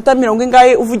gufata iminota 40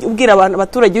 ingahe ubwira abantu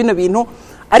abaturage bino bintu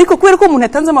ariko kubera ko umuntu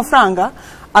yatanze amafaranga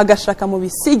agashaka mu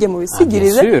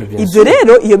bisigirije ibyo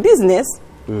rero iyo business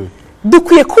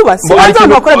dukwiye kuba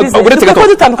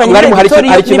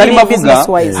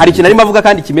hari ikintu arimo avuga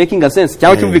kandi kimaking a sense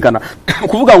cyangwa cyumvikana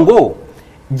kuvuga ngo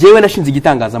jewe nashinze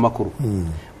igitangazamakuru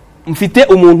mfite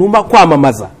umuntu mba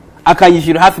kwamamaza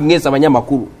akanyishyura hafi mwese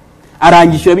abanyamakuru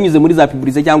arangishura binyuze muri za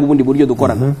publicité cyangwa ubundi buryo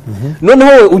dukorana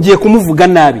noneho wowe ugiye kumuvuga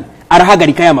nabi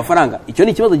arahagarika ya mafaranga icyo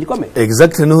ni ikibazo gikomeye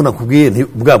exactly niho nakubwiye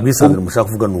bwa bwisanzure mushaka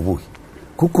kuvuga n'ubuhe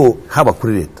kuko haba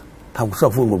kuri leta ntabwo ushaka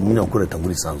kuvuga ngo umunyamakuru leta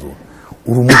nguri isanzure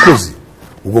uri umukozi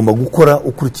ugomba gukora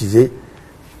ukurikije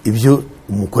ibyo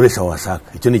umukoresha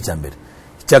washaka icyo ni icya mbere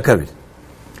icya kabiri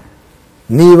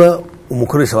niba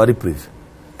umukoresha wari prive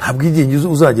ntabwo igihe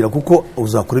uzagira kuko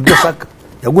uzakora ibyo ashaka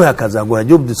yaguhaye akazi yaguhaye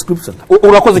job description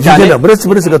urakoze cyane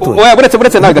buretse gato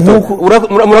buretse na gato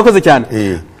murakoze cyane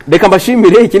reka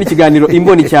mbashimire iki ni ikiganiro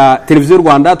imboni cya televiziyo y'u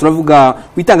Rwanda turavuga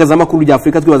ku itangazamakuru rya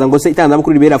Afrika twibaza ngo se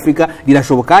itangazamakuru ribera Afrika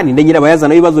rirashoboka ninde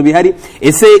nyirabayazana ibibazo bihari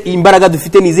ese imbaraga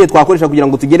dufite nizihe twakoresha kugira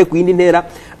ngo tugere ku yindi ntera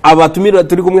abatumira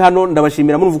turi kumwe hano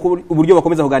ndabashimira muri uburyo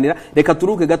bakomeza kuganira reka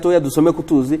turuke gatoya dusome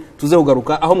kutuzi tuze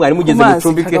kugaruka aho mwari mugeze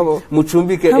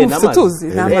mucumbike n'amazi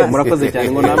murakoze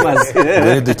cyane ngo n'amazi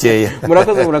dukeya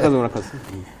murakoze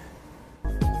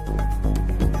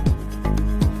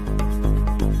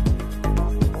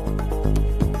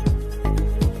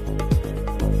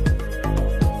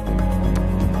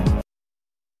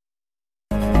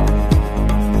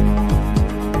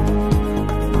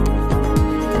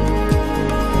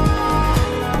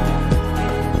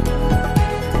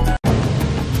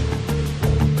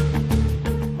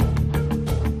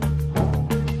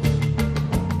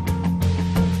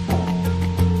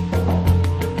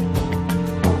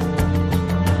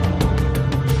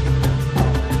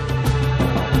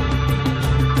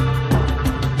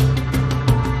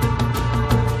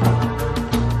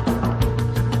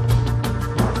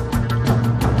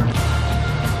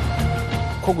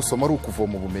ko gusoma ari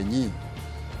ukuvoma ubumenyi,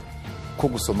 ko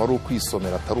gusoma ari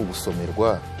ukwisomera atari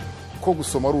ugusomerwa, ko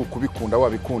gusoma ari ukubikunda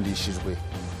wabikundishijwe,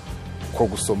 ko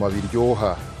gusoma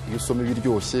biryoha iyo usoma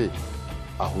ibiryoshye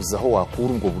ahuza aho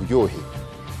wakura ubwo buryohe.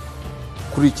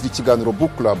 Kuri iki kiganiro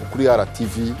Book Club kuri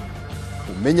RTV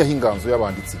umenya aho inganzo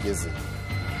y'abanditsi igeze.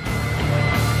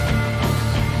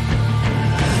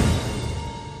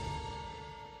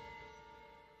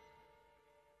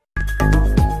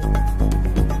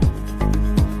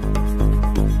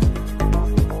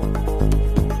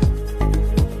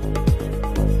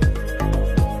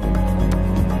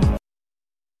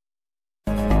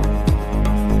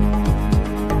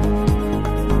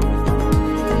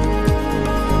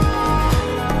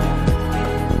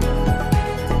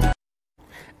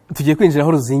 tugiye kwinjira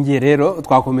aho ruzingiye rero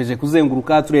twakomeje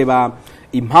kuzenguruka tureba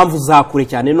impamvu zakure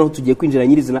cyane no tugiye kwinjira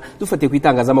nyirizina dufatiye ku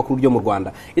itangazamakuru ryo mu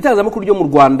Rwanda. Itangazamakuru ryo mu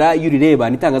Rwanda iyo urireba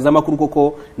ni itangazamakuru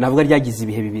koko navuga ryagize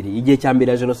ibihe bibiri, igihe cya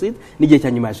mbere ya jenoside n'igihe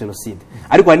cya nyuma ya jenoside,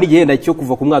 ariko hari n'igihe nda cyo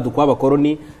kuva ku mwaduko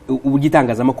w'abakoloni uburyo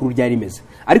itangazamakuru ryari rimeze.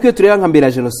 Ariko iyo tureba nka mbere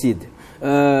ya jenoside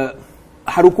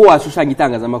hari uko washushanya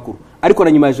itangazamakuru, ariko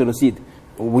na nyuma ya jenoside,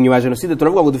 ubu nyuma ya jenoside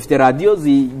turavuga ngo dufite radio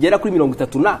zigera kuri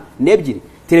 32,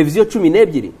 televiziyo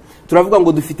 12, turavuga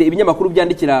ngo dufite ibinyamakuru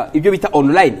byandikira ibyo bita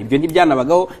online, ibyo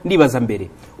ntibyanabagaho ndibaza mbere,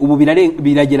 ubu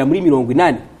biragera muri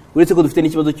 80, uretse ko dufite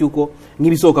n'ikibazo cyuko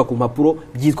nk'ibisohoka ku mpapuro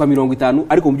byitwa 50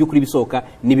 ariko mu by'ukuri bisohoka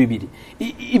ni 2.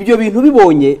 Ibyo bintu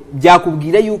bibonye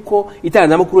byakubwira yuko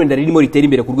itangazamakuru wenda ririmo ritera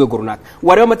imbere ku rwego runaka.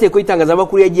 Wareba amategeko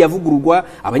y'itangazamakuru yagiye avugururwa,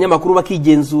 abanyamakuru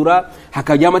bakigenzura,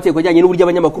 hakajya amategeko ajyanye n'uburyo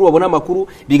abanyamakuru babona amakuru,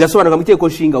 bigasobanuka mu itegeko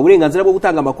nshinga uburenganzira bwo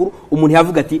gutanga amakuru, umuntu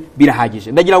yavuga ati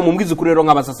birahagije. Ndagira ngo mumbwize kuri rero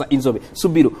nk'abasasa inzobe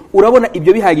Subiro, urabona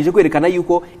ibyo bihagije kwerekana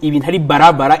yuko ibintu ari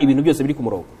barabara, ibintu byose biri ku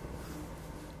murongo?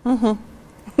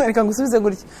 Reka ngusubize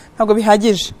gutya, ntabwo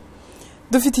bihagije.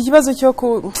 Dufite ikibazo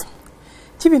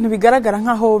cy'ibintu bigaragara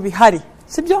nkaho bihari,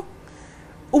 sibyo?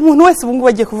 Umuntu wese ubungu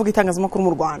bagiye kuvuga itangazamakuru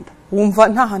mu Rwanda wumva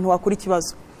nta hantu wakura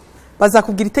ikibazo,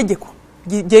 bazakubwira itegeko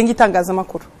genga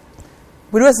itangazamakuru,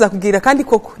 buri wese azakubwira kandi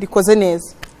koko rikoze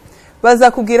neza,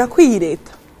 bazakubwira ko iyi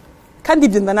leta, kandi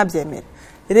ibyo ndanabyemera,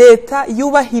 leta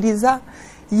yubahiriza,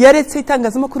 yaretse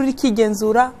itangazamakuru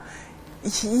rikigenzura,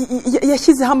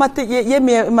 yashyizeho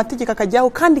amategeko akajyaho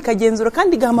kandi kagenzura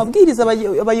kandi gaha amabwiriza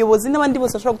abayobozi n'abandi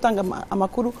bose bashobora gutanga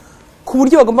amakuru ku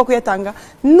buryo bagomba kuyatanga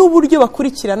n'uburyo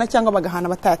bakurikirana cyangwa bagahana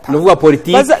batayatanga. Nuvuga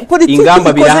politiki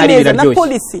ingamba birahari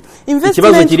biraryoshye.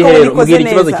 Ikibazo kiri rero, mbwira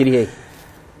ikibazo kiri hehe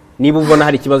niba ubona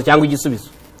hari ikibazo cyangwa igisubizo.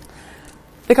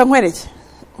 Reka nkwereke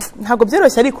ntabwo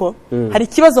byoroshye ariko hari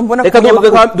ikibazo mbona reka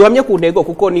duhamye ku ntego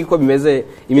kuko niko bimeze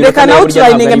reka nawe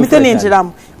turayininga mpite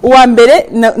ninjiramo uwa mbere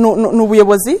ni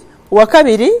ubuyobozi uwa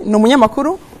kabiri ni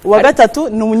umunyamakuru uwa gatatu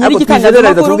ni umunyiri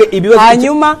igitangazamakuru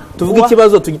hanyuma tuvuge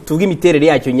ikibazo tuvuge imiterere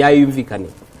yacyo nyayo yumvikane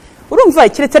urumva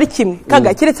kiretse ari kimwe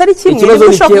kaga kiretse ari kimwe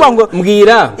ushobora kuvuga ngo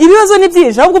mbwira ibibazo ni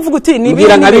byinshi ahubwo uvuga uti ni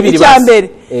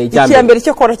icyambere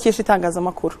cyo korakisha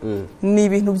itangazamakuru ni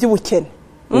ibintu by'ubukene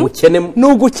ubukene ni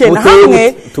ugukena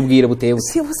hamwe tubwire buteye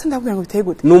gute si bose ndabwira ngo biteye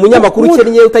gute ni umunyamakuru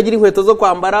ukennye utagira inkweto zo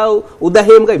kwambara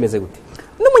udahembwa bimeze gute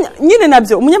nyine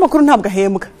nabyo umunyamakuru ntabwo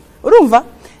ahembwa urumva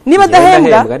niba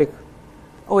adahembwa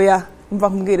oya mva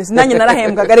nkubwire nanjye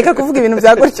narahembwaga reka kuvuga ibintu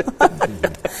bya gutyo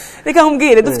reka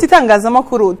nkubwire dufite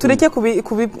itangazamakuru tureke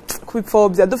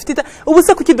kubipfobya dufite ubu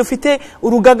se kuki dufite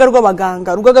urugaga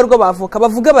rw'abaganga urugaga rw'abavoka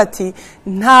bavuga bati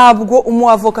ntabwo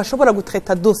umuavoka ashobora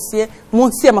gutreta dosiye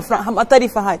munsi y'amafaranga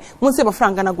atarifa ahari munsi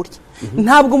y'amafaranga na gutya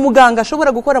ntabwo umuganga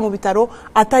ashobora gukora mu bitaro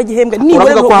atagihembwa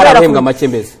uravuga ko harahembwa make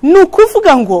mbese ni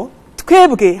ukuvuga ngo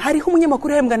twebwe hariho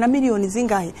umunyamakuru uhembwa na miliyoni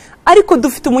zingahe ariko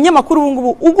dufite umunyamakuru ubu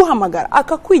ngubu uguhamagara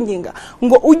akakwinginga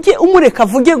ngo ujye umureka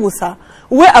avuge gusa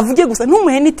we avuge gusa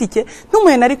ntumuhe n'itike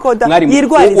ntumuhe na rikoda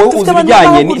yirwarize dufite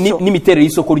ibijyanye n'imiterere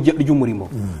y'isoko ry'umurimo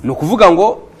ni ukuvuga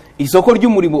ngo isoko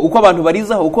ry'umurimo uko abantu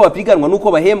barizaho uko bapiganwa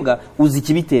n'uko bahembwa uzi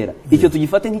ikibitera icyo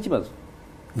tugifate nk'ikibazo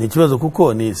ni ikibazo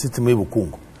kuko ni sisitemu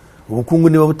y'ubukungu ubukungu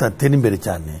niba butatera imbere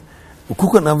cyane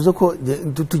kuko navuze ko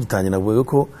tugitangira navuga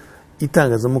ko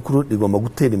itangazamakuru rigomba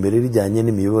gutera imbere rijyanye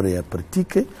n'imiyoborere ya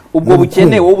politike ubwo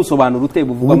bukene wowe busobanura ute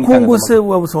buvugwa mu bukungu se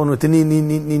wabusobanura ute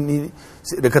ni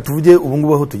reka tuvuge ubu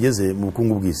ngubu aho tugeze mu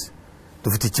bukungu bw'isi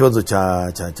dufite ikibazo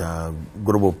cya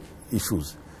global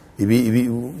issues ibi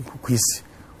ku isi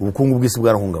ubukungu bw'isi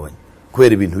bwarahungabanye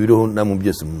kubera ibintu biriho namwe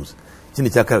byose muzi ikindi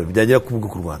cya kabiri byagera kuvuga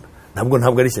ku Rwanda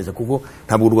ntabwo ari shyashya kuko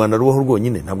ntabwo u Rwanda rubaho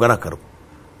rwonyine ntabwo ari akarwa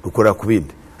rukorera ku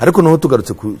bindi ariko naho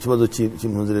tugarutse ku kibazo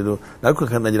cy'impunzi rero ariko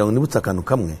kanagira ngo nibutse akantu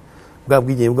kamwe bwa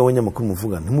bwigenge bw'abanyamakuru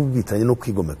muvuga ntimubwitanye no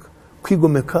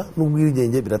kwigomeka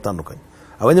n'ubwigenge biratandukanye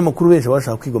abanyamakuru benshi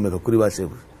bashaka kwigomeka kuri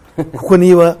bashebuja kuko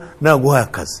niba naguhaye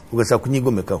akazi ugashaka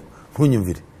kunyigomekaho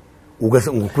ntunyumvire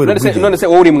none se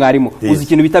wowe uri mwarimu uzi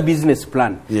ikintu bita business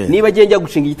plan niba njya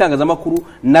gushinga igitangazamakuru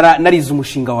narize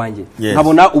umushinga wanjye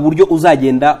nkabona uburyo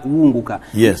uzagenda wunguka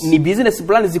ni business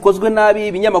plan zikozwe nabi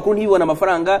ibinyamakuru ntibibona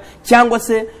amafaranga cyangwa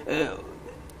se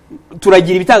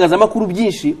turagira ibitangazamakuru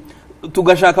byinshi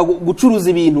tugashaka gucuruza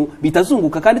ibintu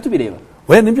bitazunguka kandi tubireba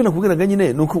we nibyo nakubwiraga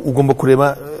nyine nuko ugomba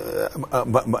kureba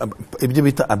ibyo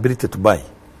bita ability to buy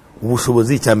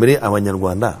ubushobozi cyambere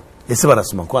abanyarwanda ese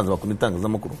barasoma kwanza bakunda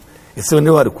itangazamakuru ese wende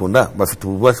warikunda bafite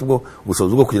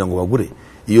ubushobozi bwo kugira ngo bagure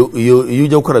iyo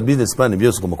ujya gukora business plan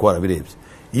byose ugomba kuba warabirebye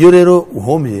iyo rero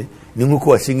uhombye ni nkuko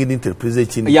washinga indi enterprise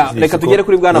y'ikindi reka tugere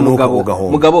kuri bwana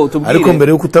mugabo tubwire ariko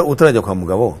mbere yuko utarajya kwa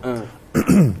mugabo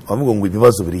wavuga ngo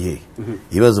ibibazo biri hehe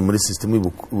ibibazo muri system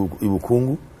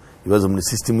y'ubukungu ibibazo muri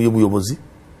system y'ubuyobozi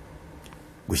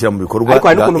gushyira mu bikorwa ariko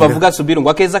hari n'ukuntu bavuga subira ngo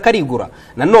akeza karigura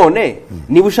nanone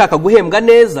niba ushaka guhembwa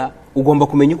neza ugomba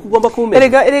kumenya uko ugomba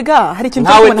kumenya erega hari ikintu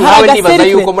ntawe nibaza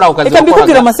yuko muri ako kazi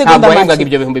ukora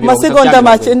amasegonda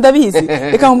make ndabizi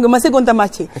reka nkubwire amasegonda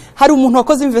make hari umuntu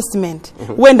wakoze investment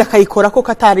wenda akayikora ko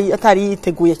atari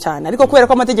yiteguye cyane ariko kubera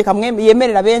ko amategeko amwe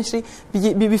yemerera benshi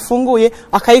bifunguye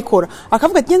akayikora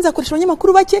akavuga ati nzakoresha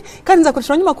abanyamakuru bake kandi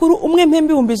nzakoresha abanyamakuru umwe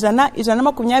mpembe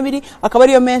 120 akaba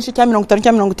ariyo menshi cya 50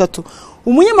 cya 30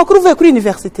 umunyamakuru uvuye kuri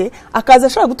universite akaza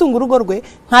ashaka gutunga urugo rwe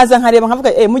nkaza nkareba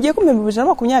nkavuga mugiye kumpemba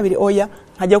 120 oya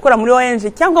nkajya gukora muri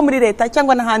ONG cyangwa muri leta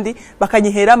cyangwa n'ahandi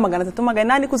bakanyihera 300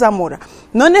 800 kuzamura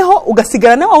noneho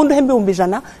ugasigara na wundi uhembe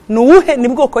 100 nuwuhe ni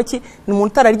bwoko ki ni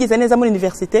umuntu utaragize neza muri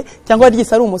universite cyangwa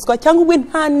yarigise ari umuswa cyangwa ubwe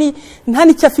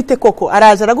ntani cyafite koko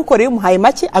araje aragukoreye umuhaye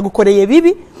make agukoreye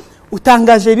bibi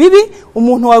utangaje bibi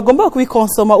umuntu wagomba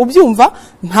kubikonsoma ubyumva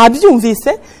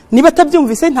ntabyumvise niba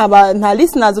atabyumvise nta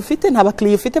listeners ufite nta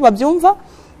bakiriya ufite babyumva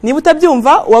niba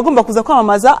utabyumva uwagomba kuza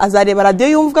kwamamaza azareba radio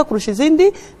yumvwa kurusha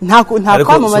izindi nta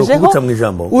kwamamajeho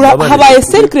habaye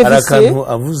cercle vicieux arakantu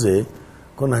avuze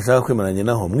ko ntashaka kwemeranya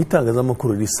naho mu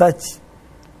itangazamakuru research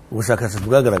ubushakashatsi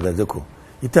bwagaragaje ko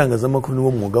itangazamakuru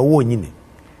niwo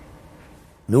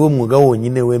mwuga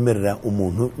wonyine wemerera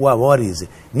umuntu waba warize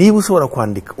niba ushobora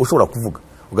kwandika ushobora kuvuga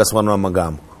ugasobanura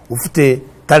amagambo ufite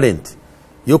talent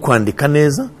yo kwandika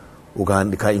neza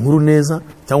ugandika inkuru neza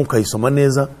cyangwa ukayisoma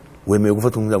neza wemeye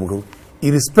gufata umugabo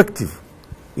irrespective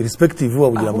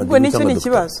wabugira amadini cyangwa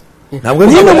nicyo kibazo ntabwo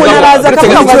ni umuntu araza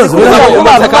akavuga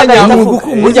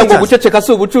burya ngo guceceka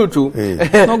si ubucucu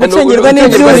no gucenyerwa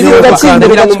n'ibyuzi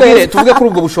ugatsindira tuvuge kuri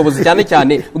ubwo bushobozi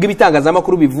cyane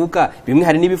bw'ibitangazamakuru bivuka bimwe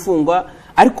hari n'ibifungwa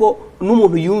ariko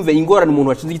n'umuntu yumve ingorane umuntu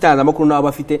washinze igitangazamakuru nawe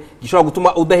afite gishobora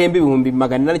gutuma udahemba ibihumbi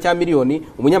 800 cyangwa miliyoni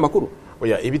umunyamakuru.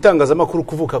 Oya, ibitangazamakuru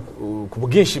kuvuka ku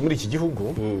bwinshi muri iki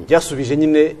gihugu byasubije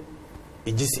nyine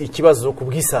ikibazo ku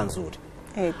bwisanzure,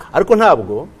 ariko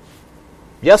ntabwo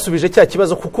byasubije cya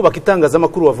kibazo ku kubaka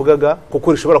itangazamakuru wavugaga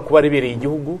kuko rishobora kuba ribereye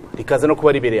igihugu rikaza no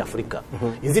kuba ribereye Afurika.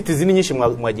 Inzitizi ni nyinshi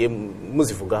mwagiye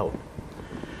muzivugaho,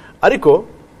 ariko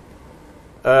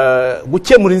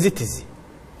gukemura inzitizi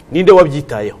ninde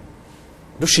wabyitayeho?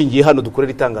 Dushingiye hano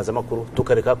dukorera itangazamakuru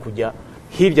tukareka kujya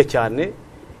hirya cyane,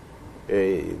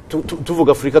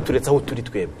 tuvuga Afurika turetse aho turi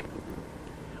twebwe.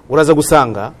 Uraza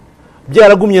gusanga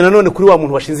byaragumye nanone kuri wa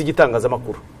muntu washinze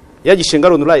igitangazamakuru, yagishinga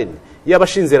online,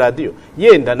 yabashinze radio,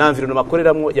 yenda na environment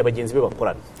makoreramo y'abagenzi be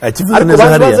bakorana.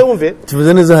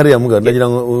 Kivuze neza hariya muga, ndagira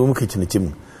ngo umuke ikintu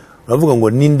kimwe. Uravuga ngo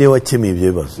ninde wakemeye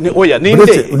ibyo bibazo? Oya,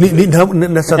 ninde?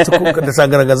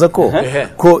 Ndasangaragaza ko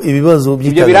ibibazo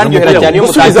by'ibyo birandyohera cyane iyo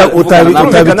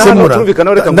utabikemura.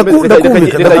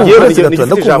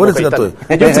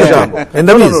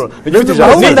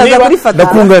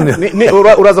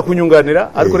 Uraza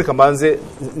kunyunganira, ariko reka mbanze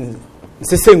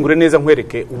nsesengure neza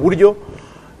nkwereke uburyo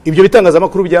ibyo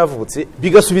bitangazamakuru byavutse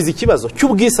bigasubiza ikibazo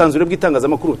cy'ubwisanzure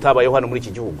bw'itangazamakuru utabayeho hano muri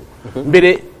iki gihugu.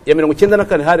 Mbere ya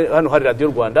 1994 hano hari Radio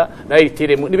Rwanda na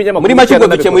RTL n'ibinyamakuru muri make ngo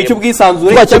dukemuye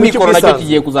icy'ubwisanzure cy'amikoro nacyo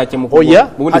kigiye kuzakemuka. Oya,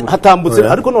 hatambutse,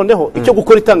 ariko noneho icyo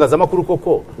gukora itangazamakuru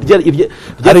koko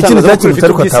hari ikintu cyakimutse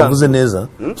ariko atavuze neza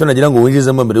cyo nagira ngo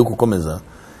winjizemo mbere yo gukomeza.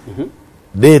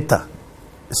 Leta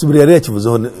subira yari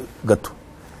yakivuzeho gato.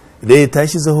 Leta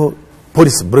yashyizeho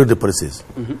police, broad policies.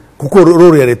 Kuko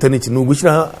roro ya leta niki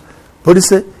nugushyira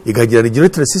police ikagira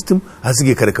regulatory system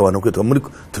hasigaye kareka abantu kwitwa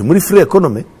muri free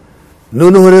economy.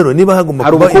 Noneho rero niba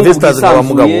hagomba kuba investors ba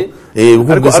mugabo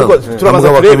ariko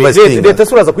turabaza leta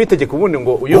suraza kwitegeka ubundi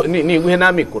ngo uyo ni guhe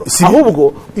namikoro,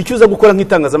 ahubwo icyuza gukora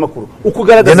nk'itangazamakuru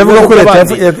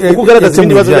ukugaragaza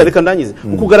ibibazo bya reka ndangize,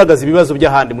 ukugaragaza ibibazo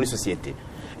by'ahandi muri societe,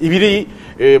 ibiri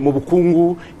mu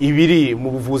bukungu, ibiri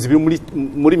mu buvuzi, biri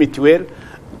muri mituweli.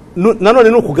 Nanone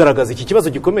no kugaragaza iki kibazo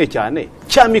gikomeye cyane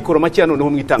cya mikoro make noneho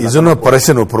mu itangazamakuru. Izo no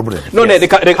operational problem. None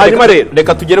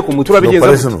reka tugere ku muti.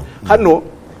 Turabigenza hano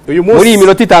uyu munsi muri iyi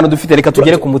minota 5 dufite, reka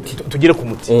tugere ku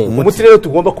muti. Umuti rero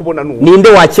tugomba kubona ninde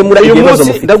wakemura ibyo bibazo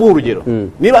mufite. Ndaguha urugero.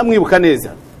 Niba mwibuka neza,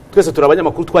 twese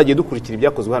turabanyamakuru twagiye dukurikira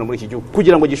ibyakozwe hano muri iki gihugu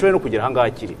kugira ngo gishobore no kugera hanga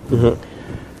hakiri.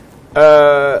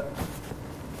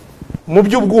 Mu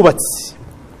by'ubwubatsi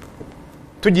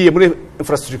tugiye muri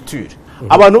infrastructure,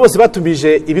 abantu bose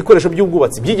batumije ibikoresho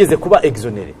by'ubwubatsi byigeze kuba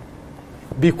exonere,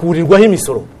 bikurirwaho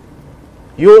imisoro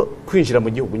yo kwinjira mu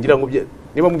gihugu. Ngira ngo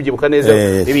niba mubyibuka neza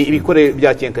ibikore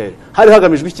bya kenkayeri hari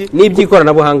hagamijwe iki?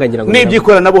 N'iby'ikoranabuhanga. Ngira ngo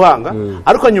n'iby'ikoranabuhanga,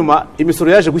 ariko nyuma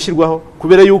imisoro yaje gushyirwaho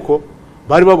kubera yuko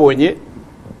bari babonye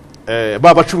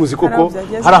babacuruzi koko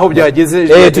hari aho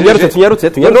byageze. Tunyarutse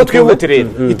twihutire.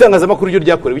 Itangazamakuru ryo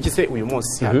ryakorewe iki se uyu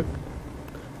munsi?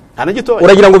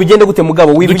 Uragira ngo bigende gute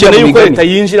mugabo dukeneye yuko leta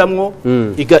yinjiramwo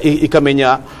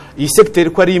ikamenya iyi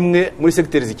secteur ko ari imwe muri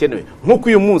secteur zikenewe. Nkuko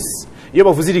uyu munsi iyo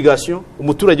bavuze irrigation,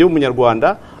 umuturage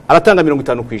w'umunyarwanda aratanga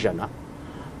 50%,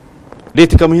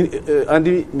 leta ikamuha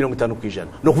andi 50%.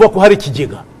 No kuvuga ko hari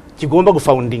ikigega kigomba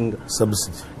gufoundinga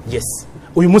subsidy. Yes,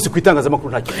 uyu munsi ku itangazamakuru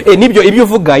nta kintu. Nibyo ibyo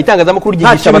uvuga, itangazamakuru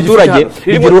ryigisha abaturage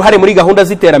bigira uruhare muri gahunda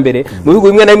z'iterambere mu bihugu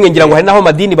bimwe na bimwe. Ngira ngo hari naho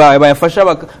amadini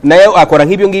bayafasha nayo akora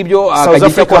nk'ibyo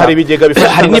akagisha ko hari ibigega bifasha.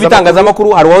 Hari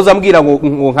n'ibitangazamakuru, hari waho uzambwira ngo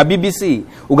nka BBC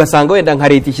ugasanga wenda nka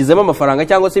leta ishyizemo amafaranga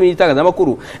cyangwa se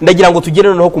itangazamakuru. Ndagira ngo tugere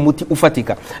noneho ku muti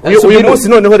ufatika. Uyu munsi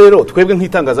noneho rero twebwe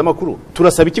nk'itangazamakuru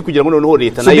turasaba iki kugira ngo noneho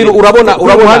leta nayo urabona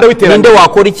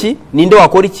ninde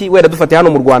wakora iki wenda dufate hano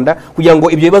mu Rwanda kugira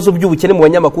ngo ibyo bibazo by'ubukene mu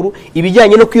banyamakuru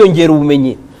ibijyanye no kwiyongera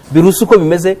ubumenyi birusa uko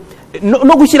bimeze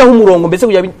no gushyiraho umurongo mbese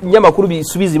kugira ibinyamakuru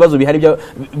bisubiza ibibazo bihari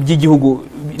by'igihugu.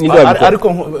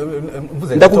 Ariko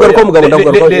ndakugaruka mugabo,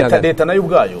 leta nayo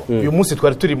ubwayo uyu munsi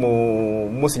twari turi mu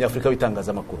munsi nyafurika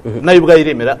w'itangazamakuru, nayo ubwayo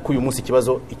iremera ko uyu munsi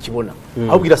ikibazo ikibona,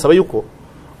 ahubwo irasaba yuko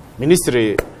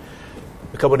minisitiri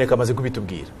bikaboneka amaze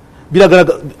kubitubwira,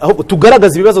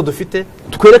 tugaragaza ibibazo dufite,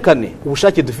 twerekane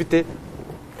ubushake dufite.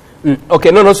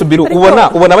 Okay, none Subiru,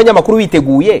 ubona abanyamakuru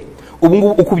biteguye ubu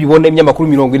ngubu uko ubibona ibinyamakuru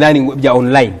 80 bya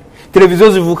online,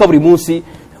 televiziyo zivuka buri munsi,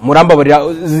 murambabarira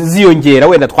ziyongera,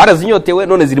 wenda twarazinyotewe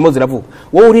none zirimo ziravuga.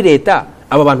 Wowe uri leta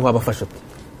aba bantu babafasha ute?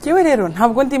 Jewe rero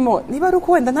ntabwo ndimo, niba ari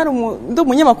uko wenda ndi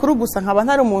umunyamakuru gusa nkaba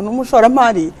ntari umuntu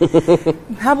umushoramari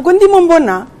ntabwo ndimo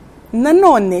mbona.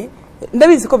 Nanone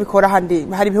ndabizi ko bikora handi,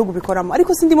 hari ibihugu bikoramo,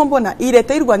 ariko sindimo mbona iyi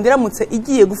leta y'u Rwanda iramutse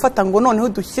igiye gufata ngo noneho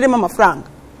dushyiremo amafaranga.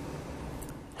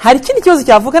 Hari ikindi kibazo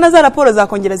cyavuka na za raporo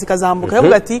zakongera zikazambuka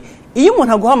yavuga ati iyo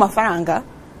umuntu aguha amafaranga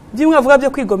byimwe avuga byo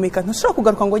kwigomeka ntushobora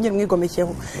kugaruka ngo ngere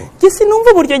mwigomekeho gisi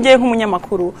numva uburyo ngiye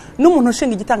nk'umunyamakuru n'umuntu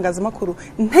ushinga igitangazamakuru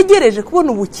ntegereje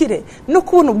kubona ubukire no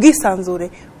kubona ubwisanzure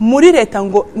muri leta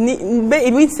ngo mbe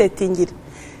ibinsetingire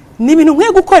ni ibintu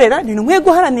nkwiye gukorera ni ibintu nkwiye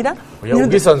guharanira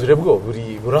ubwisanzure bwo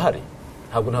burahari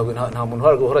nta muntu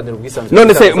uharanira ubwisanzure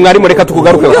none se mwarimu reka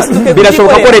tukugarukeho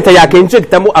birashoboka ko leta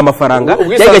yakinjectamo amafaranga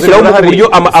yagashyiraho mu buryo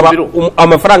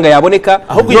amafaranga yaboneka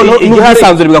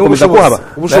n'ubwisanzure bigakomeza kuhaba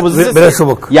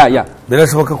birashoboka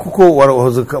birashoboka kuko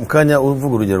wahoze mu kanya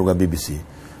uvuga urugero rwa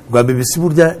BBC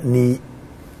burya ni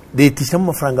leta ishyiramo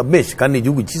amafaranga menshi kandi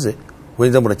igihugu kize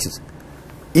wenda murakize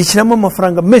ishyiramo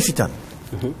amafaranga menshi cyane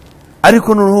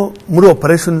ariko noneho muri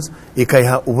operations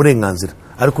ikayiha uburenganzira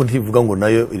ariko ntivuga ngo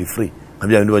nayo iri free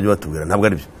nabyo bindi bajye batubwira ntabwo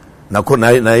ari byo nako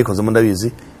nayikozemo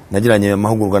ndabizi nagiranye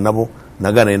amahugurwa nabo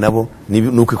naganiriye nabo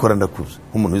nuko ikora ndakuze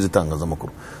nk'umuntu wize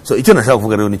itangazamakuru so icyo nashaka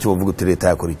kuvuga rero nicyo bavuga uti leta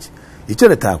yakora iki icyo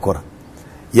leta yakora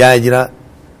yagira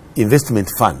investment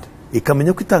fund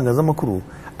ikamenya ko itangazamakuru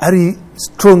ari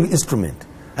strong instrument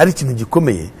ari ikintu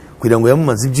gikomeye kugira ngo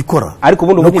yamamaze ibyo ikora ariko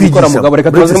ubundi ubundi ikora mugabo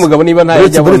reka tubaze umugabo niba nta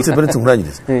yajya buretse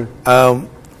nkurangiriza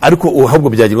ariko ahubwo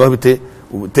byagirwaho bite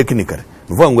technically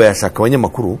uvuga ngo yashaka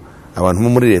abanyamakuru abantu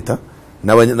muri leta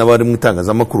n'abari mu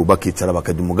itangazamakuru bakicara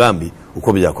bakajya umugambi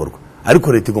uko byakorwa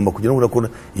ariko leta igomba kugira ngo urakora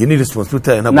iyi ni responsibility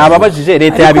yayo nababajije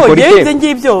leta yabikora ite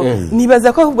ngibyo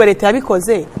nibaza ko ahubwo leta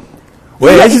yabikoze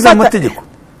yashyize amategeko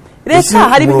leta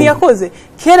hari ibintu yakoze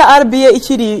kera RBA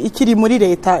ikiri muri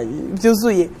leta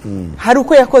byuzuye hari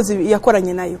uko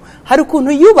yakoranye nayo hari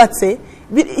ukuntu yubatse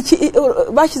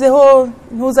bashyizeho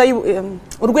ntuza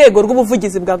urwego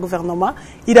rw'ubuvugizi bwa guverinoma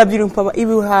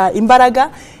ibuha imbaraga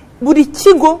buri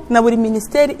kigo na buri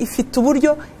ministeri ifite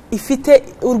uburyo ifite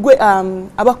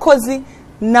abakozi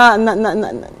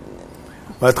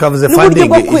twavuze funding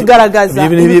bwo kwigaragaza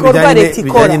ibikorwa leta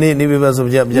ikora n'ibibazo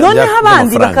noneho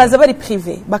abandi bakaza bari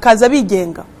prive bakaza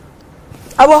bigenga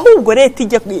abo ahubwo leta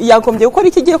yagombye gukora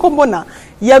iki gihe ko mbona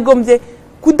yagombye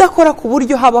kudakora ku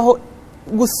buryo habaho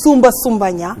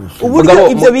gusumbasumbanya uburyo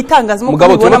ibyo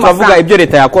bitangazamakuru bibona amafaranga ibyo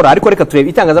leta yakora ariko reka turebe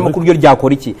itangazamakuru ryo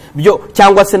ryakora iki byo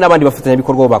cyangwa se n'abandi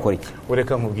bafatanyabikorwa bakora iki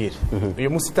ureka nkubwire uyu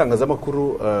munsi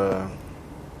itangazamakuru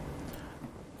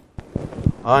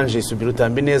anje subira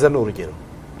utambi neza n'urugero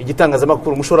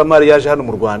igitangazamakuru umushoramari yaje hano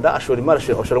mu Rwanda ashora imari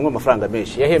ashoramo amafaranga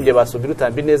menshi yahembye basubira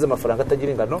utambi neza amafaranga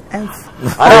atagira ingano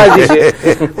aragije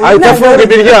ahitafunga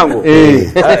imiryango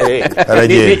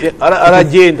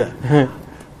aragenda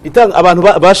abantu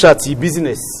bashatse iyi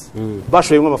business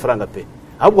bashoyemo amafaranga pe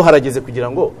ahubwo harageze kugira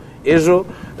ngo ejo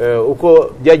uko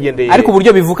byagendeye ariko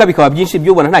uburyo bivuka bikaba byinshi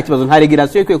byubona nta kibazo nta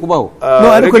regulation ikwiye kubaho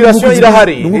regulation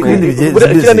irahari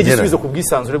kira ni gisubizo ku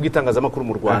bwisanzure bw'itangazamakuru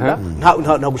mu Rwanda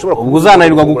nta gushobora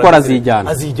kuzananirwa gukora azijyana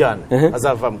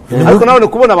azavamo ariko nawe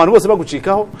kubona abantu bose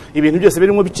bagucikaho ibintu byose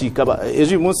birimo bicika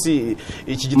ejo uyu munsi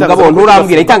iki gitangazamakuru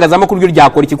nturambwira itangazamakuru ryo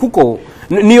ryakora iki kuko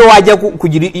niyo wajya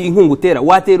kugira inkungu utera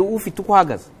watera ufite uko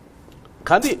uhagaze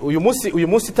kandi uyu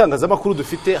munsi itangazamakuru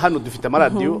dufite hano dufite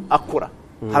amaradiyo akora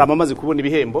hari amamaze kubona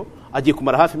ibihembo agiye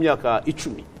kumara hafi imyaka 10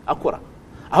 akora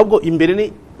ahubwo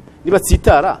imbere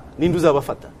nibatsitara ninde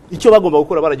uzabafata icyo bagomba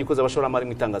gukora baragikoza abashoramari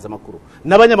mu itangazamakuru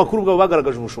n'abanyamakuru bwabo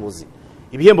bagaragaje ubushobozi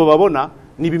ibihembo babona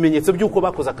ni ibimenyetso by'uko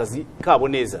bakoze akazi kabo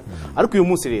neza ariko uyu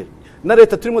munsi rero na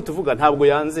leta turimo tuvuga ntabwo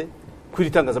yanze kuri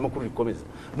itangazamakuru rikomeza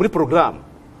muri program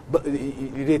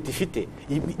leta ifite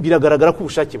biragaragara ko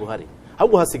ubushake buhari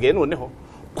ahubwo hasigaye noneho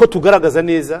ko tugaragaza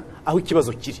neza aho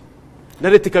ikibazo kiri na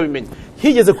leta ikabimenya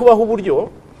higeze kubaho uburyo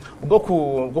bwo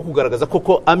kugaragaza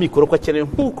koko amikoro ko akenewe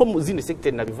nk'uko mu zindi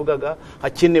secteur nabivugaga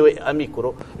hakenewe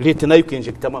amikoro leta nayo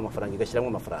ikinjectamo amafaranga igashyiramo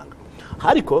amafaranga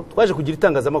ariko twaje kugira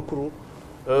itangazamakuru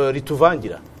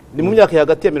rituvangira ni mu myaka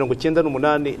hagati ya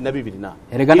 1998 na 2000 na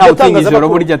erega nawe utingijoro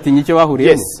burya atinya icyo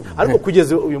bahuriyemo ariko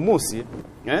kugeza uyu munsi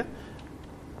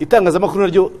itangazamakuru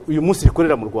naryo uyu munsi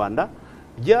rikorera mu Rwanda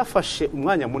ryafashe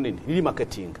umwanya munini riri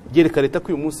marketing ryereka leta ko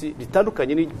uyu munsi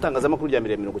ritandukanye n'itangazamakuru rya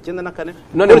 1994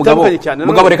 none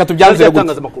mugabo reka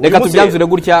tubyanzure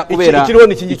gutya kubera ikiriho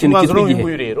ni iki kimwanzuro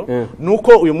n'uyu rero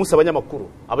nuko uyu munsi abanyamakuru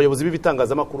abayobozi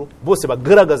b'ibitangazamakuru bose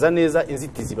bagaragaza neza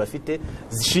inzitizi bafite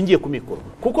zishingiye ku mikoro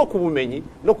kuko ku bumenyi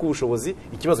no ku bushobozi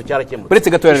ikibazo cyarakemutse buretse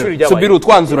gato subiru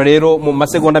twanzura rero mu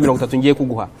masegonda 30 ngiye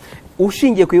kuguha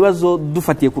ushingiye ku bibazo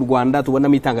dufatiye ku Rwanda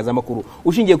tubonamo itangazamakuru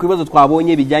ushingiye ku bibazo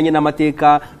twabonye bijyanye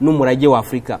n'amateka n'umurage wa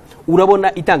Afrika urabona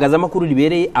itangazamakuru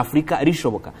ribereye Afrika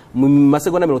rishoboka mu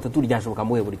masegonda 30 ryashoboka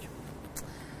muhe buryo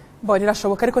bo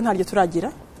rirashoboka ariko ntaryo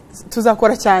turagira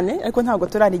tuzakora cyane ariko ntabwo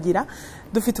turarigira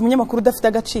dufite umunyamakuru udafite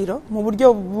agaciro mu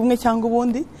buryo bumwe cyangwa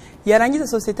ubundi yarangiza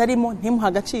sosiyete arimo ntimuha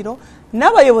agaciro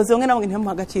n'abayobozi bamwe na bamwe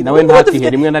ntimuha agaciro nawe ntakihe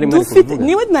rimwe na rimwe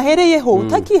niwe nahereyeho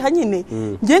utakiha nyine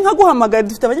ngiye nkaguhamagara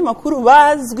dufite abanyamakuru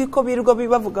bazwi ko birirwa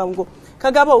bavuga ngo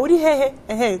Kagabo uri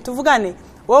hehe tuvugane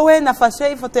wowe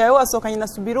nafashe ifoto yawe wasohokanye na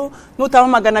Subiru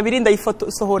nutamamagana birinda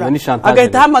ifoto sohora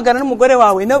agahita hamagana n'umugore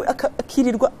wawe nawe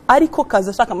akirirwa ariko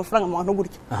kaza ashaka amafaranga mu bantu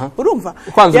gutyo urumva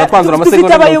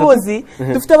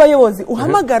dufite abayobozi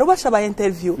uhamagara ubashaba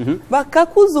interview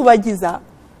bakakuzubagiza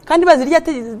kandi bazi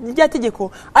rya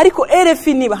tegeko ariko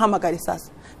RFI niba hamagare sasa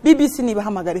BBC niba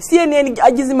hamagare CNN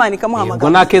agize imana ikamuhamagara ngo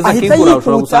nakeza kigura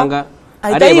ushobora gusanga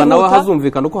areba nawe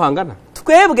hazumvikana uko hangana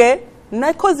twebwe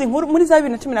nakoze inkuru muri za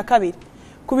 2012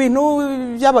 ku bintu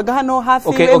byabaga hano hafi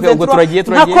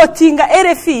nka kotinga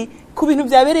RFI ku bintu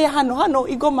byabereye hano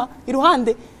igoma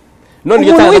iruhande none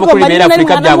iyo Itangazamakuru Muri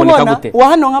Afrika byaboneka gute wa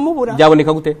hano nkamubura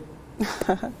byaboneka gute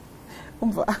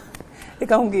umva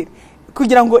reka nkubwire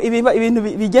kugira ngo ibintu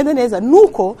bigende neza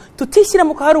nuko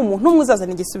tutishyiramo ko hari umuntu umwe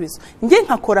uzazana igisubizo nge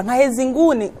nkakora nkaheza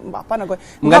inguni mbapana ngo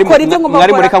ngakora ibyo ngomba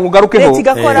gukora mureka ngugarukeho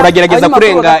uragerageza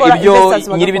kurenga ibyo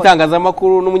nyiri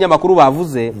bitangazamakuru n'umunyamakuru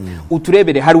bavuze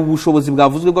uturebere hari ubushobozi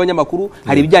bwavuzwe bw'abanyamakuru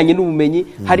hari ibijyanye n'ubumenyi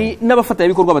hari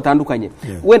n'abafatanyabikorwa batandukanye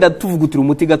wenda tuvugutira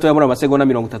umuti gato ya muri amasegonda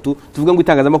 30 tuvuga ngo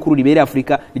itangazamakuru ribereye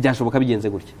Afrika ryashoboka bigenze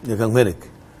gutya reka nkwereke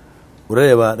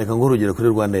urareba reka ngurugire kuri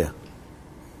Rwanda ya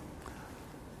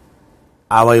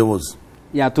abayobozi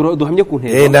duhamye ku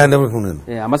ntego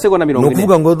amasegonda 40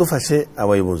 nukuvuga ngo dufashe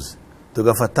abayobozi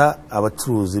tugafata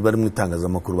abacuruzi bari mu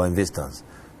itangazamakuru ba investors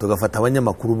tugafata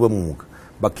abanyamakuru bo mu mwuga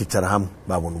bakicara hamwe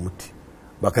babona umuti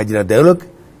bakagira dialogue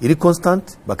iri constant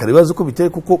bakaribaza uko biteye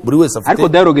kuko buri wese afite ariko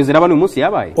dialogue ziraba ni umunsi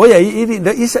yabaye oya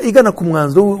igana ku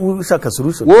mwanzo ushaka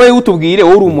solution wowe utubwire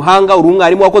wowe uri umuhanga uri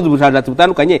umwarimu wakoze ubushakashatsi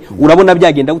butandukanye urabona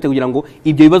byagenda gute kugira ngo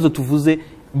ibyo bibazo tuvuze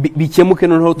bikemuke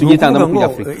noneho tugitangazamakuru muri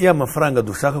Afrika ya mafaranga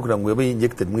dushaka kugira ngo yabe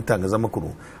injected mu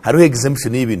itangazamakuru hariho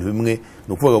exemption y'ibintu bimwe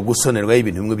no kuvuga gusonerwa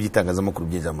y'ibintu bimwe by'itangazamakuru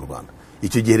byinjira mu Rwanda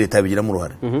icyo gihe leta bigira mu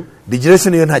ruhare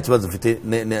regulation yo nta kibazo ufite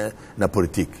na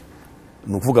politique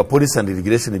no kuvuga policy and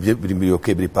regulation biri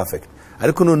okay biri perfect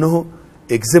ariko noneho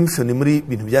exemption muri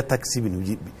ibintu bya taxi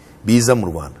ibintu biza mu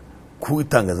Rwanda ku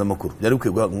itangazamakuru byari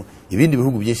kwegwa ibindi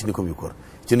bihugu byinshi niko bikora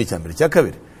icyo ni cyambere cya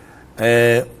kabiri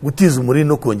gutiza umuri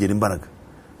no kongera imbaraga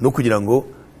no kugira ngo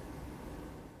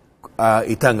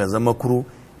itangazamakuru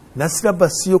na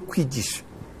syllabus yo kwigisha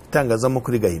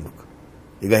itangazamakuru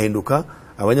igahinduka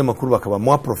abanyamakuru bakaba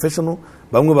more professional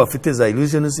bamwe bafite za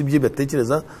illusions ibyo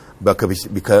batekereza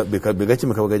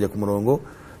bigakemeka bagajya ku murongo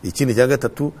ikindi cya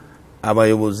gatatu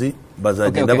abayobozi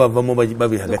bazagenda bavamo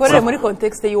babihagati dukorere muri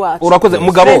context y'iwacu urakoze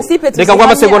mugabo reka ngo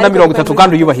amasegonda 30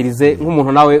 kandi uyubahirize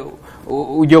nk'umuntu nawe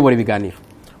ujyobora ibiganiro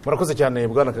murakoze cyane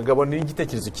bwana Kagabo ni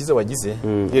igitekerezo cyiza wagize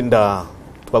yenda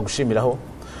twagushimiraho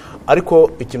ariko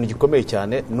ikintu gikomeye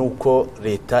cyane nuko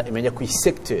leta imenya ko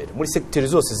muri secteur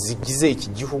zose zigize iki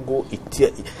gihugu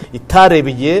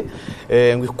itarebeye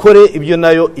ngo ikore ibyo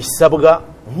nayo isabwa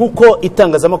nkuko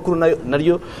itangazamakuru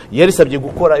naryo yarisabye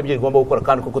gukora ibyo rigomba gukora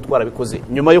kandi kuko twarabikoze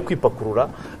nyuma yo kwipakurura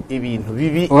ibintu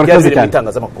bibi byazire mu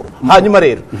itangazamakuru hanyuma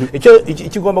rero icyo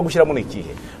igomba gushyiramo ni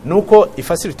ikihe nuko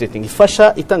ifacilitating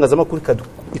ifasha itangazamakuru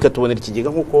ikatubonera ikigega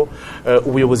nkuko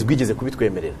ubuyobozi bwigeze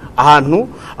kubitwemerera ahantu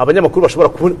abanyamakuru bashobora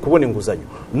kubona inguzanyo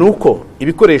nuko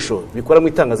ibikoresho bikora mu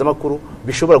itangazamakuru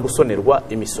bishobora gusonerwa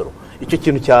imisoro icyo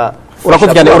kintu cya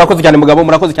urakoze cyane mugabo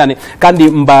murakoze cyane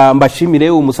kandi mbashimire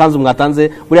umusanzu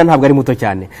mwatanze buriya ntabwo ari muto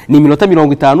cyane ni iminota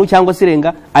 50 cyangwa se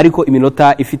irenga ariko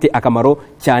iminota ifite akamaro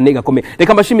cyane gakomeye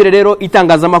reka mbashimire rero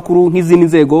itangazamakuru nk'izindi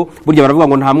nzego burya baravuga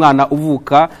ngo nta mwana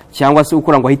uvuka cyangwa se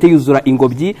ukura ngo ahite yuzura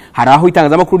ingobyi hari aho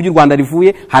itangazamakuru ry'u Rwanda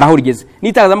rivuye hari aho rigeze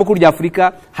n'itangazamakuru rya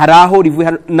Afrika hari aho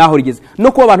rivuye naho rigeze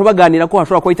no kuba abantu baganira ko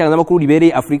hashobora kuba itangazamakuru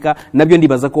ribereye Afrika nabyo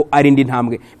ndibaza ko ari indi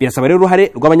ntambwe birasaba rero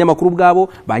uruhare rw'abanyamakuru bwabo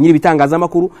ba nyiri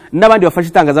bitangazamakuru n'abandi bafasha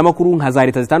itangazamakuru nka za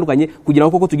leta zitandukanye kugira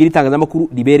ngo koko tugire itangazamakuru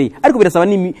ribereye ariko birasaba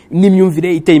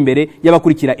n'imyumvire iteye imbere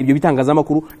y'abakurikira ibyo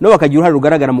bitangazamakuru nabo bakagira uruhare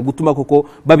rugaragara mu gutuma koko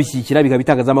babishyikira bikaba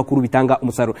bitangazamakuru bitanga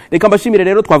umusaruro reka mbashimire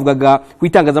rero twavugaga ku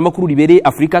itangazamakuru ribereye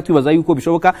Afrika twibaza yuko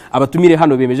bishoboka abatumire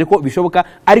hano bemeje ko bishoboka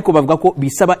ariko bavuga ko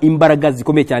bisaba imbaraga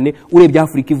zikomeye cyane urebye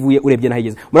Afrika ivuye urebye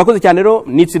nahigeze murakoze cyane rero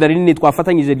n'itsinda rinini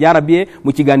twafatanyije rya RBA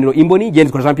mu kiganiro Imboni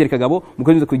gende kwa Jean Pierre Kagabo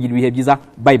mukomeze kugira ibihe byiza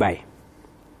bye bye